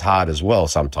 and this is hard as well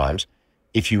sometimes,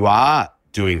 if you are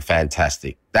doing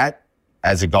fantastic, that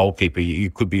as a goalkeeper, you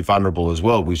could be vulnerable as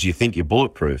well because you think you're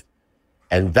bulletproof.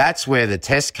 And that's where the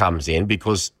test comes in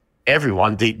because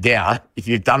everyone deep down, if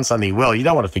you've done something well, you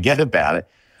don't want to forget about it.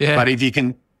 Yeah. But if you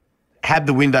can have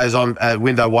the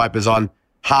window wipers on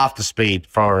half the speed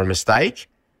for a mistake,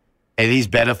 it is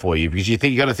better for you because you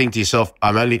got to think to yourself,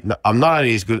 I'm not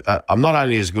only as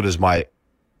good as my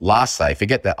last save.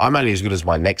 Forget that. I'm only as good as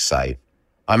my next save.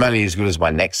 I'm only as good as my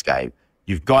next game.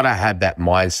 You've got to have that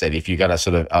mindset if you're going to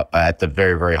sort of at the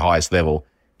very, very highest level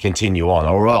continue on,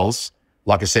 or else,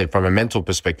 like I said, from a mental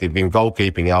perspective, in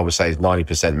goalkeeping, I would say is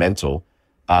 90% mental.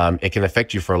 It can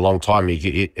affect you for a long time.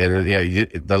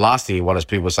 The last thing you want is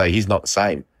people to say he's not the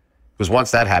same. Because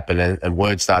once that happened and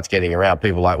word starts getting around,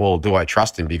 people are like, well, do I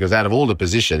trust him? Because out of all the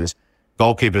positions,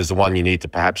 goalkeeper is the one you need to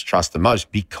perhaps trust the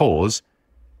most because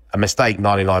a mistake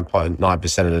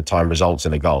 99.9% of the time results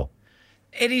in a goal.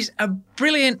 It is a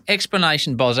brilliant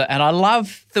explanation, Bozza, and I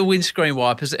love the windscreen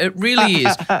wipers. It really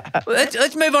is.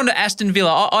 Let's move on to Aston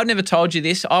Villa. I never told you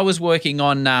this. I was working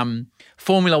on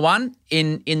Formula One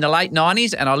in the late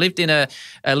 90s, and I lived in a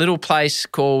little place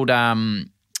called, a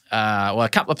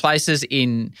couple of places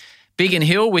in Biggin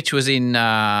Hill, which was in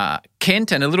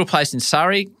Kent, and a little place in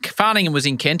Surrey. Farningham was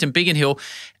in Kent and Biggin Hill,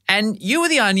 and you were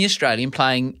the only Australian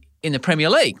playing in the Premier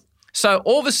League. So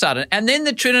all of a sudden, and then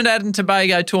the Trinidad and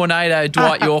Tobago tornado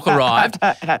Dwight York arrived.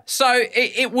 So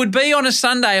it would be on a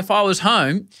Sunday if I was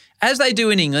home, as they do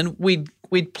in England,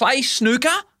 we'd play snooker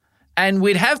and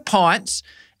we'd have pints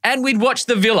and we'd watch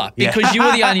the Villa because you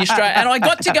were the only Australian. And I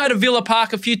got to go to Villa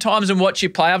Park a few times and watch you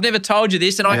play. I've never told you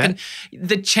this, and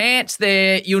the chants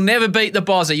there, you'll never beat the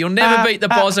Bozza. You'll never beat the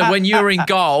Bozza when you were in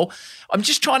goal. I'm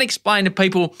just trying to explain to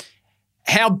people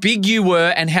how big you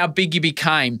were and how big you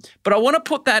became. But I want to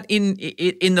put that in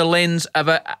the lens of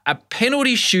a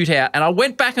penalty shootout. And I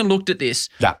went back and looked at this.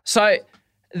 Yeah. So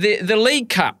the League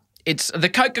Cup, it's the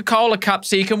Coca-Cola Cup.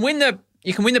 So you can win the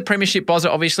Premiership, Bozza,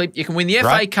 obviously. You can win the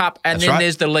FA Cup, and then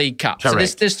there's the League Cup. Correct.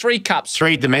 So there's 3 cups.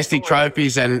 3 domestic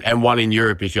trophies and 1 in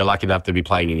Europe if you're lucky enough to be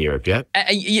playing in Europe, yeah?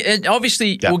 And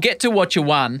obviously, we'll get to what you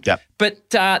won. Yep.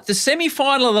 But the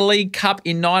semi-final of the League Cup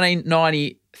in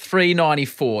 1993-94,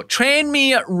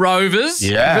 Tranmere Rovers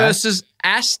versus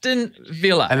Aston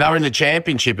Villa. And they were in the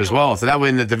championship as well. So they were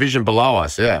in the division below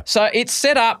us, yeah. So it's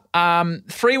set up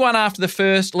 3-1 after the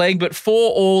first leg, but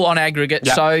 4-4 on aggregate.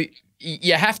 Yep. So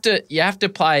you have to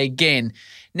play again.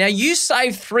 Now, you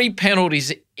saved 3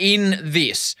 penalties in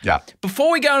this. Yeah.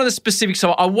 Before we go into the specifics,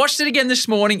 so I watched it again this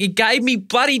morning. It gave me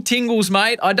bloody tingles,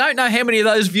 mate. I don't know how many of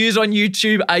those views on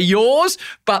YouTube are yours,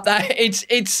 but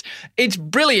it's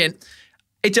brilliant.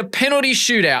 It's a penalty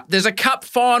shootout. There's a cup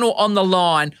final on the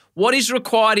line. What is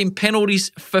required in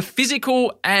penalties for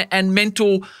physical and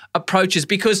mental approaches?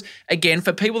 Because, again,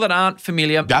 for people that aren't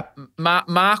familiar, yep.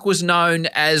 Mark was known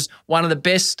as one of the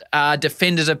best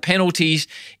defenders of penalties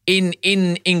in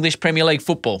English Premier League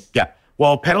football. Yeah.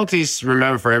 Well, penalties,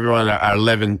 remember, for everyone are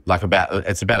 11,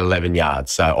 it's about 11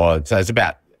 yards. So it's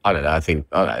about,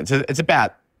 it's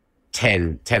about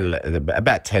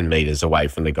 10 metres away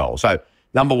from the goal. So,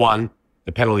 number one,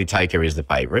 the penalty taker is the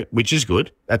favourite, which is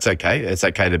good. That's okay. It's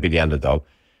okay to be the underdog.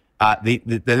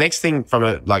 The next thing from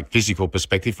a physical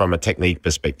perspective, from a technique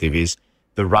perspective, is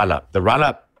the run-up. The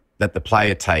run-up that the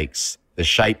player takes, the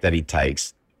shape that he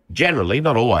takes, generally,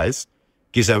 not always,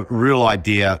 gives a real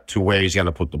idea to where he's going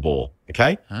to put the ball,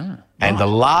 okay? And the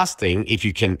last thing, if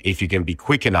you can be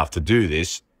quick enough to do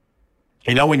this,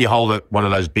 you know when you hold one of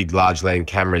those big, large land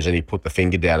cameras and you put the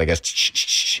finger down, it goes,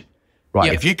 shh. Right,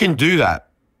 yep. If you can do that,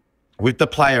 with the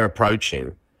player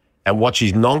approaching and watch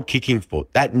his non-kicking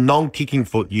foot, that non-kicking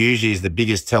foot usually is the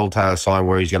biggest telltale sign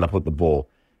where he's going to put the ball.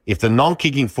 If the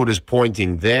non-kicking foot is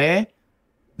pointing there,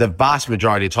 the vast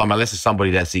majority of the time, unless it's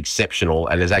somebody that's exceptional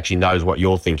and actually knows what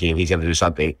you're thinking, he's going to do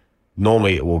something,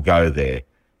 normally it will go there.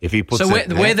 If he puts where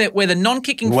the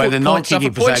non-kicking foot points, so if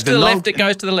it points to the left, it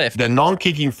goes to the left. The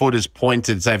non-kicking foot is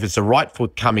pointed, so if it's the right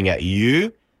foot coming at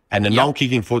you and the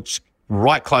non-kicking foot's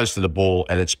right close to the ball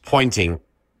and it's pointing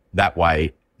that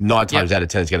way, 9 times out of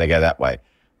 10 it's going to go that way.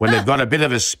 When they've got a bit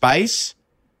of a space,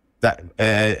 that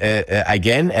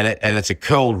again, and it's a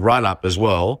curled run-up as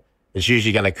well, it's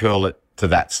usually going to curl it to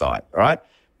that side, right?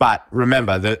 But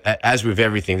remember, that as with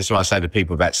everything, this is what I say to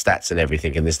people about stats and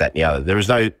everything and this, that, and the other. There is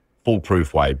no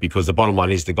foolproof way, because the bottom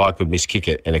line is the guy could miskick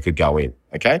it and it could go in,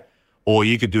 okay? Or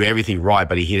you could do everything right,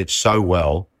 but he hit it so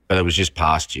well that it was just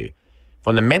past you.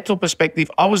 From the mental perspective,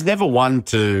 I was never one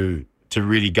to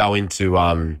really go into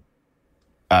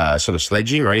sort of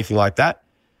sledging or anything like that.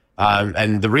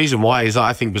 And the reason why is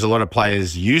I think because a lot of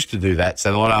players used to do that,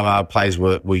 so a lot of our players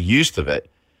were used to it.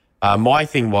 My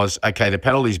thing was, okay, the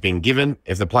penalty's been given.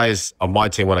 If the players on my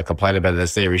team want to complain about it,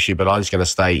 that's their issue, but I'm just going to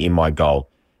stay in my goal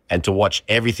and to watch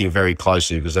everything very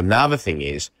closely, because another thing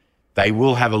is they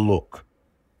will have a look.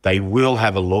 They will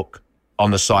have a look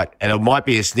on the side, and it might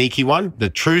be a sneaky one, the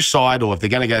true side, or if they're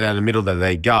going to go down the middle that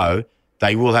they go,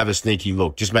 they will have a sneaky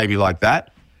look, just maybe like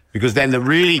that, because then the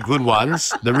really good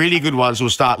ones will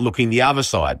start looking the other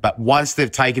side. But once they've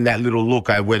taken that little look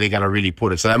at where they're going to really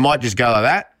put it, so they might just go like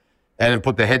that and then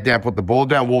put the head down, put the ball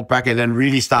down, walk back, and then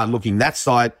really start looking that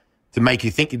side to make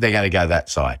you think they're going to go that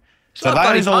side. So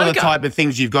those are the type of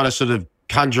things you've got to sort of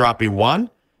conjure up in one,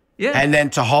 and then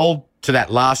to hold to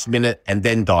that last minute and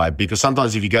then dive, because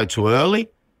sometimes if you go too early,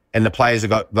 and the players have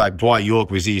got, like Dwight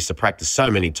York he used to practice so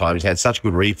many times, he had such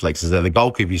good reflexes that the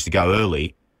goalkeeper used to go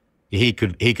early, he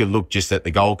could look just at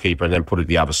the goalkeeper and then put it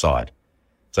the other side.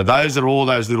 So those are all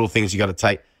those little things you got to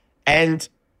take. And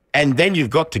then you've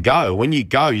got to go. When you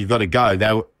go, you've got to go.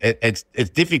 Now, it's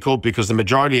difficult because the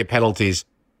majority of penalties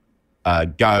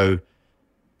go,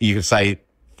 you could say,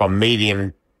 from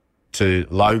medium to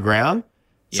low ground.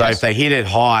 So if they hit it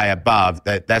high above,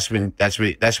 that's when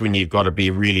you've got to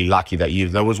be really lucky that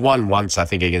there was one once, I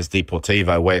think, against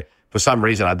Deportivo where for some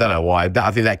reason, I don't know why,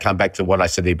 I think that come back to what I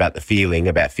said about feeling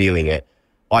it.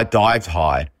 I dived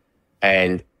high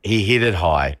and he hit it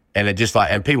high, and it just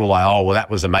and people were like, oh, well, that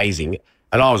was amazing.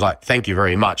 And I was like, thank you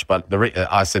very much. But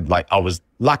I said, I was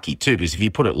lucky too, because if you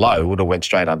put it low, it would have went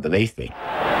straight underneath me.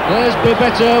 There's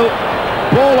Bebeto,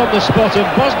 ball on the spot, and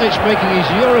Bosnich making his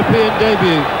European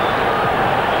debut.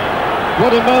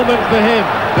 What a moment for him.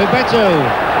 Bebeto.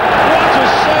 What a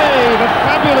save! A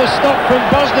fabulous stop from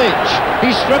Bosnich.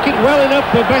 He struck it well enough,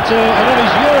 Bebeto, and on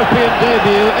his European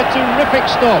debut, a terrific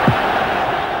stop.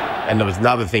 And there was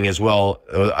another thing as well.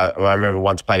 I remember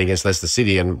once playing against Leicester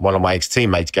City, and one of my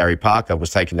ex-teammates, Gary Parker,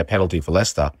 was taking the penalty for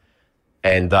Leicester,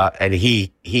 and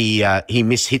he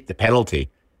mishit the penalty,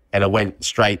 and it went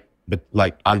straight, but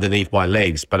underneath my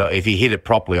legs. But if he hit it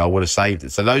properly, I would have saved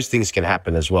it. So those things can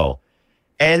happen as well.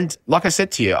 And like I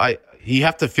said to you, you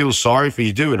have to feel sorry for,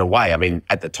 you do in a way. I mean,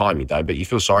 at the time you don't, but you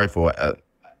feel sorry for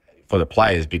the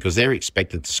players because they're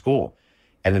expected to score.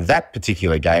 And in that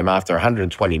particular game, after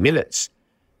 120 minutes,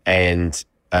 and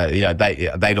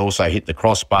they'd also hit the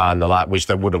crossbar and the like, which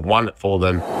they would have won it for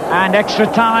them. And extra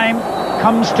time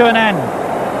comes to an end.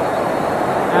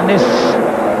 And this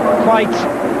quite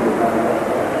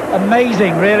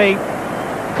amazing, really,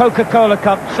 Coca-Cola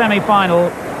Cup semi-final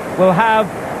will have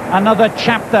another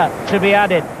chapter to be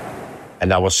added.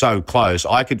 And they were so close.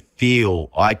 I could feel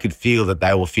that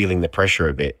they were feeling the pressure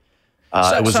a bit.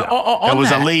 It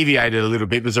was alleviated a little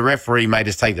bit because the referee made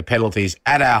us take the penalties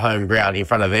at our home ground in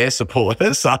front of their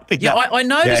supporters. So I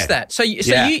noticed that. So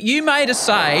you made a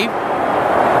save.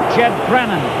 Jed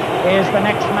Brennan is the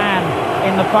next man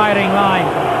in the firing line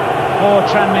for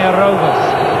Tranmere Rovers.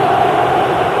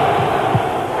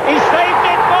 He saved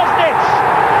it, Bosnich!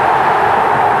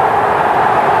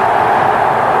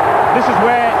 This is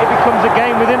where it becomes a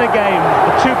game within a game.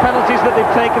 The two penalties that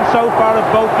they've taken so far have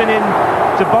both been in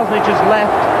to Bosnich's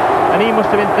left, and he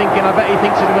must have been thinking, I bet he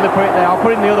thinks he's going to put it there, I'll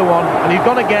put in the other one, and he's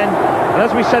gone again. And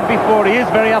as we said before, he is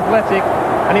very athletic,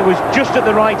 and it was just at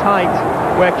the right height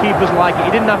where keepers like it.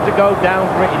 He didn't have to go down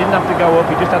for it, he didn't have to go up,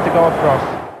 he just had to go across.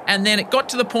 And then it got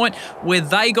to the point where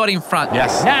they got in front.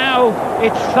 Yes. Now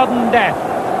it's sudden death.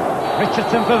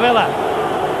 Richardson for Villa.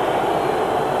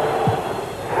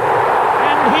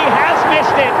 And he has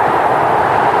missed it.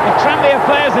 The Tranmere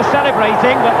players are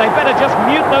celebrating, but they better just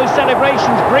mute those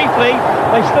celebrations briefly.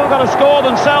 They've still got to score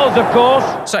themselves, of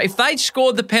course. So if they'd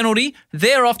scored the penalty,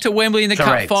 they're off to Wembley in the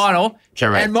Cup final.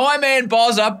 Correct. And my man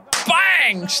Bozza,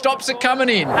 bang, stops it coming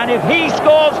in. And if he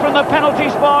scores from the penalty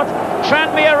spot,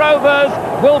 Tranmere Rovers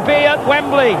will be at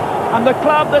Wembley. And the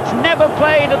club that's never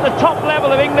played at the top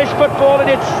level of English football in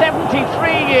its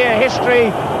 73-year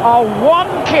history are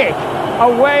one kick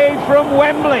away from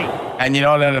Wembley. And you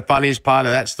know the funniest part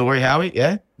of that story, Howie?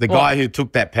 Yeah? The guy who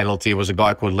took that penalty was a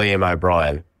guy called Liam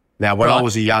O'Brien. Now, when I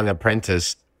was a young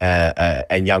apprentice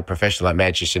and young professional at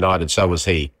Manchester United, so was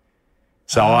he.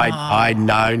 So I'd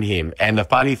known him. And the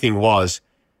funny thing was,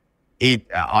 he'd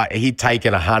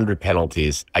taken 100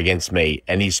 penalties against me,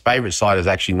 and his favourite side is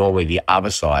actually normally the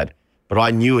other side. But I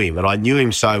knew him, and I knew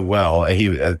him so well. He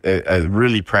was a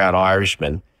really proud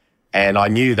Irishman, and I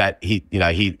knew that he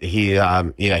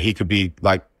could be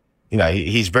like,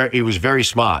 he was very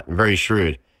smart and very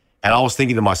shrewd. And I was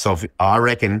thinking to myself, I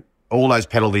reckon all those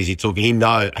penalties he took, he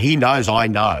knows I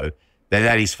know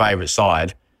that his favourite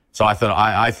side. So I thought,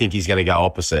 I think he's going to go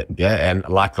opposite. Yeah, and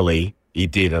luckily he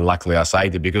did, and luckily I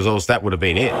saved it, because else that would have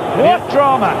been it. What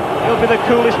drama! He'll be the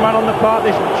coolest man on the park,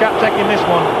 this chap taking this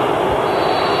one.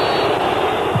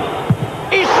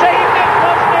 He saved it,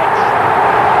 Bosnich!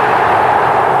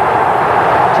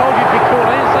 I told you it'd be cool.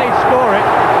 I didn't say he'd score it.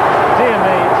 Dear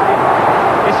me,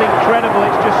 it's incredible.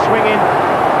 It's just swinging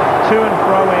to and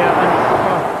fro here.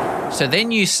 So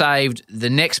then you saved the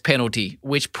next penalty,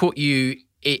 which put you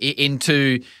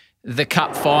into the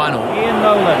cup final. Ian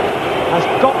Nolan has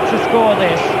got to score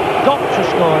this, got to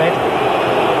score it,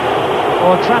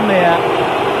 or Tranmere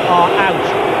are out.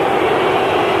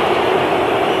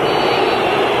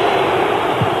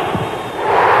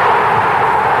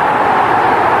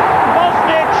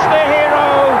 Bosnich, the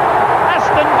hero.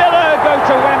 Aston Villa go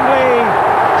to Wembley.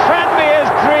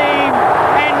 Tranmere's dream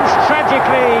ends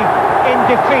tragically in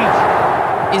defeat.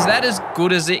 Is that as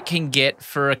good as it can get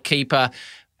for a keeper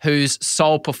whose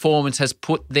sole performance has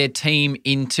put their team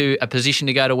into a position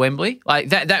to go to Wembley? Like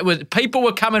that was, people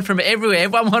were coming from everywhere.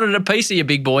 Everyone wanted a piece of you,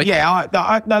 big boy. Yeah,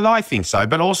 I think so.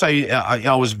 But also,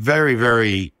 I was very,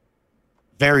 very,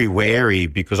 very wary,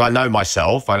 because I know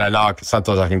myself. I know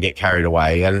sometimes I can get carried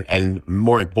away, and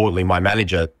more importantly, my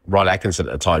manager Rod Atkinson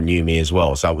at the time knew me as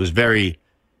well. So it was very.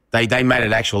 They made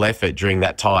an actual effort during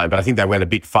that time, but I think they went a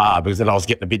bit far, because then I was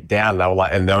getting a bit down. They were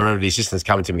like, and I remember the assistants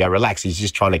coming to me and go, "Relax, he's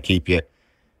just trying to keep you."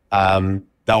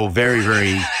 They were very,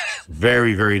 very,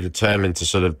 very, very determined to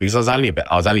sort of, because I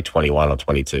was only 21 or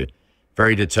 22,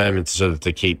 very determined to sort of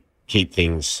to keep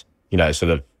things, on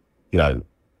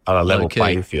a level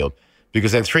playing field.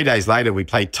 Because then 3 days later we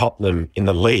played Tottenham in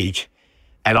the league,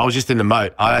 and I was just in the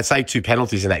moat. I had saved 2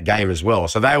 penalties in that game as well,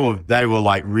 so they were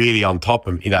like really on top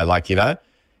of And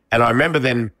I remember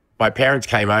then my parents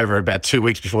came over about 2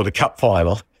 weeks before the cup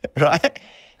final, right?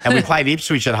 And we played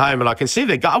Ipswich at home, and I considered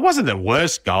the goal. It wasn't the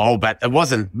worst goal, but it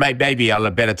wasn't, maybe on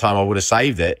a better time I would have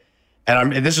saved it.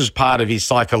 And this was part of his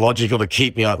psychological to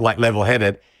keep me like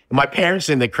level-headed. And my parents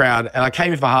in the crowd, and I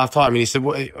came in for half-time, and he said,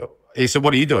 "What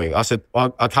are you doing?" I said,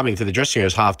 "I'm coming to the dressing room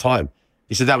as half-time."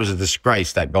 He said, "That was a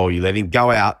disgrace, that goal you let him.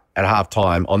 Go out at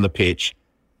half-time on the pitch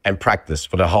and practice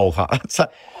for the whole half."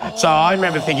 So I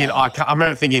remember thinking, I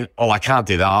can't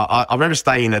do that. I remember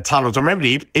staying in the tunnels. I remember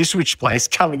the Ipswich place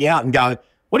coming out and going,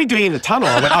 "What are you doing in the tunnel?"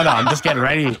 I went, "Oh no, I'm just getting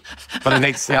ready for the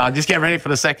next. I'm just getting ready for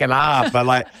the second half."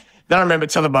 But Then I remember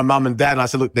telling my mum and dad, and I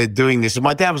said, look, they're doing this. And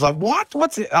my dad was like, what?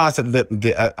 What's it? I said,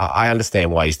 I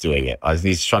understand why he's doing it.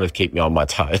 He's trying to keep me on my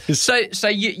toes. So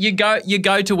you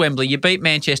go to Wembley. You beat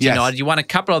Manchester United. You won a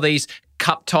couple of these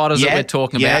cup titles that we're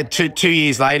talking about. Yeah, 2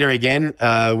 years later again,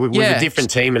 with a different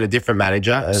team and a different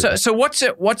manager. So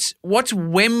what's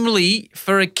Wembley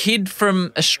for a kid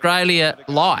from Australia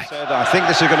like? I think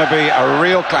this is going to be a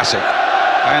real classic,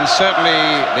 and certainly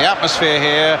the atmosphere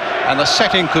here and the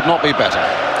setting could not be better.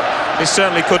 It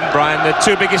certainly couldn't, Brian. The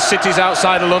two biggest cities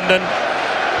outside of London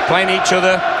playing each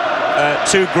other,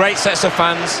 two great sets of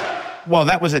fans. Well,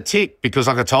 that was a tick because,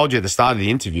 like I told you at the start of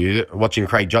the interview, watching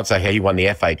Craig Jott say, hey, he won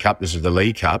the FA Cup, this is the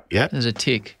League Cup, yeah? There's a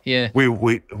tick, yeah.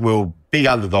 We're big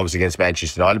underdogs against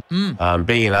Manchester United.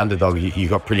 Being an underdog, you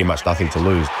got pretty much nothing to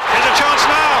lose. Here's a chance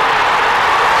now.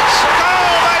 It's a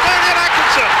goal by Julian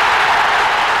Atkinson.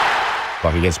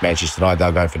 Like against Manchester United, they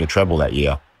were going for the treble that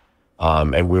year.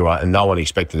 And no one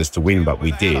expected us to win, but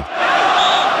we did.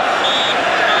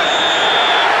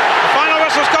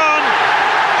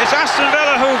 It's Aston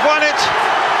Villa who've won it,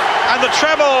 and the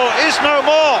treble is no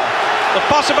more. The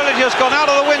possibility has gone out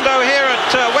of the window here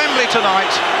at Wembley tonight,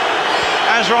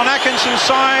 as Ron Atkinson's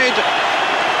side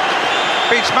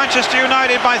beats Manchester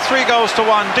United by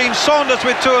 3-1. Dean Saunders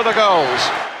with 2 of the goals.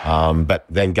 But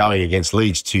then going against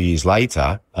Leeds 2 years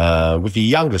later, with the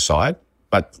younger side,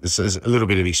 but this is a little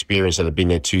bit of experience that had been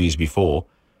there 2 years before,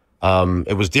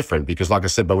 it was different because, like I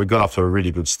said, but we got off to a really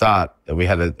good start. We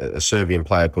had a Serbian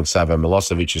player called Savo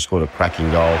Milosevic who scored a cracking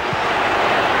goal.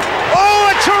 Oh,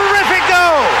 a terrific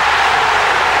goal!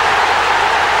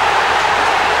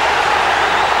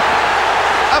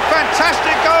 A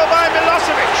fantastic goal by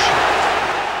Milosevic.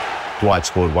 Dwight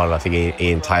scored one, and I think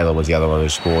Ian Taylor was the other one who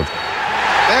scored.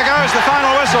 There goes the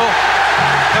final whistle.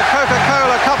 The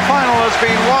Coca-Cola Cup final has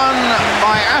been won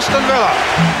by Aston Villa.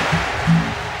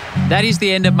 That is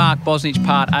the end of Mark Bosnich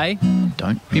Part A.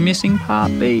 Don't be missing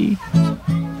Part B.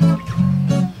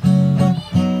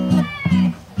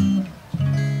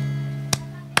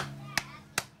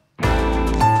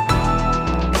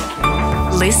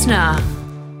 Listener.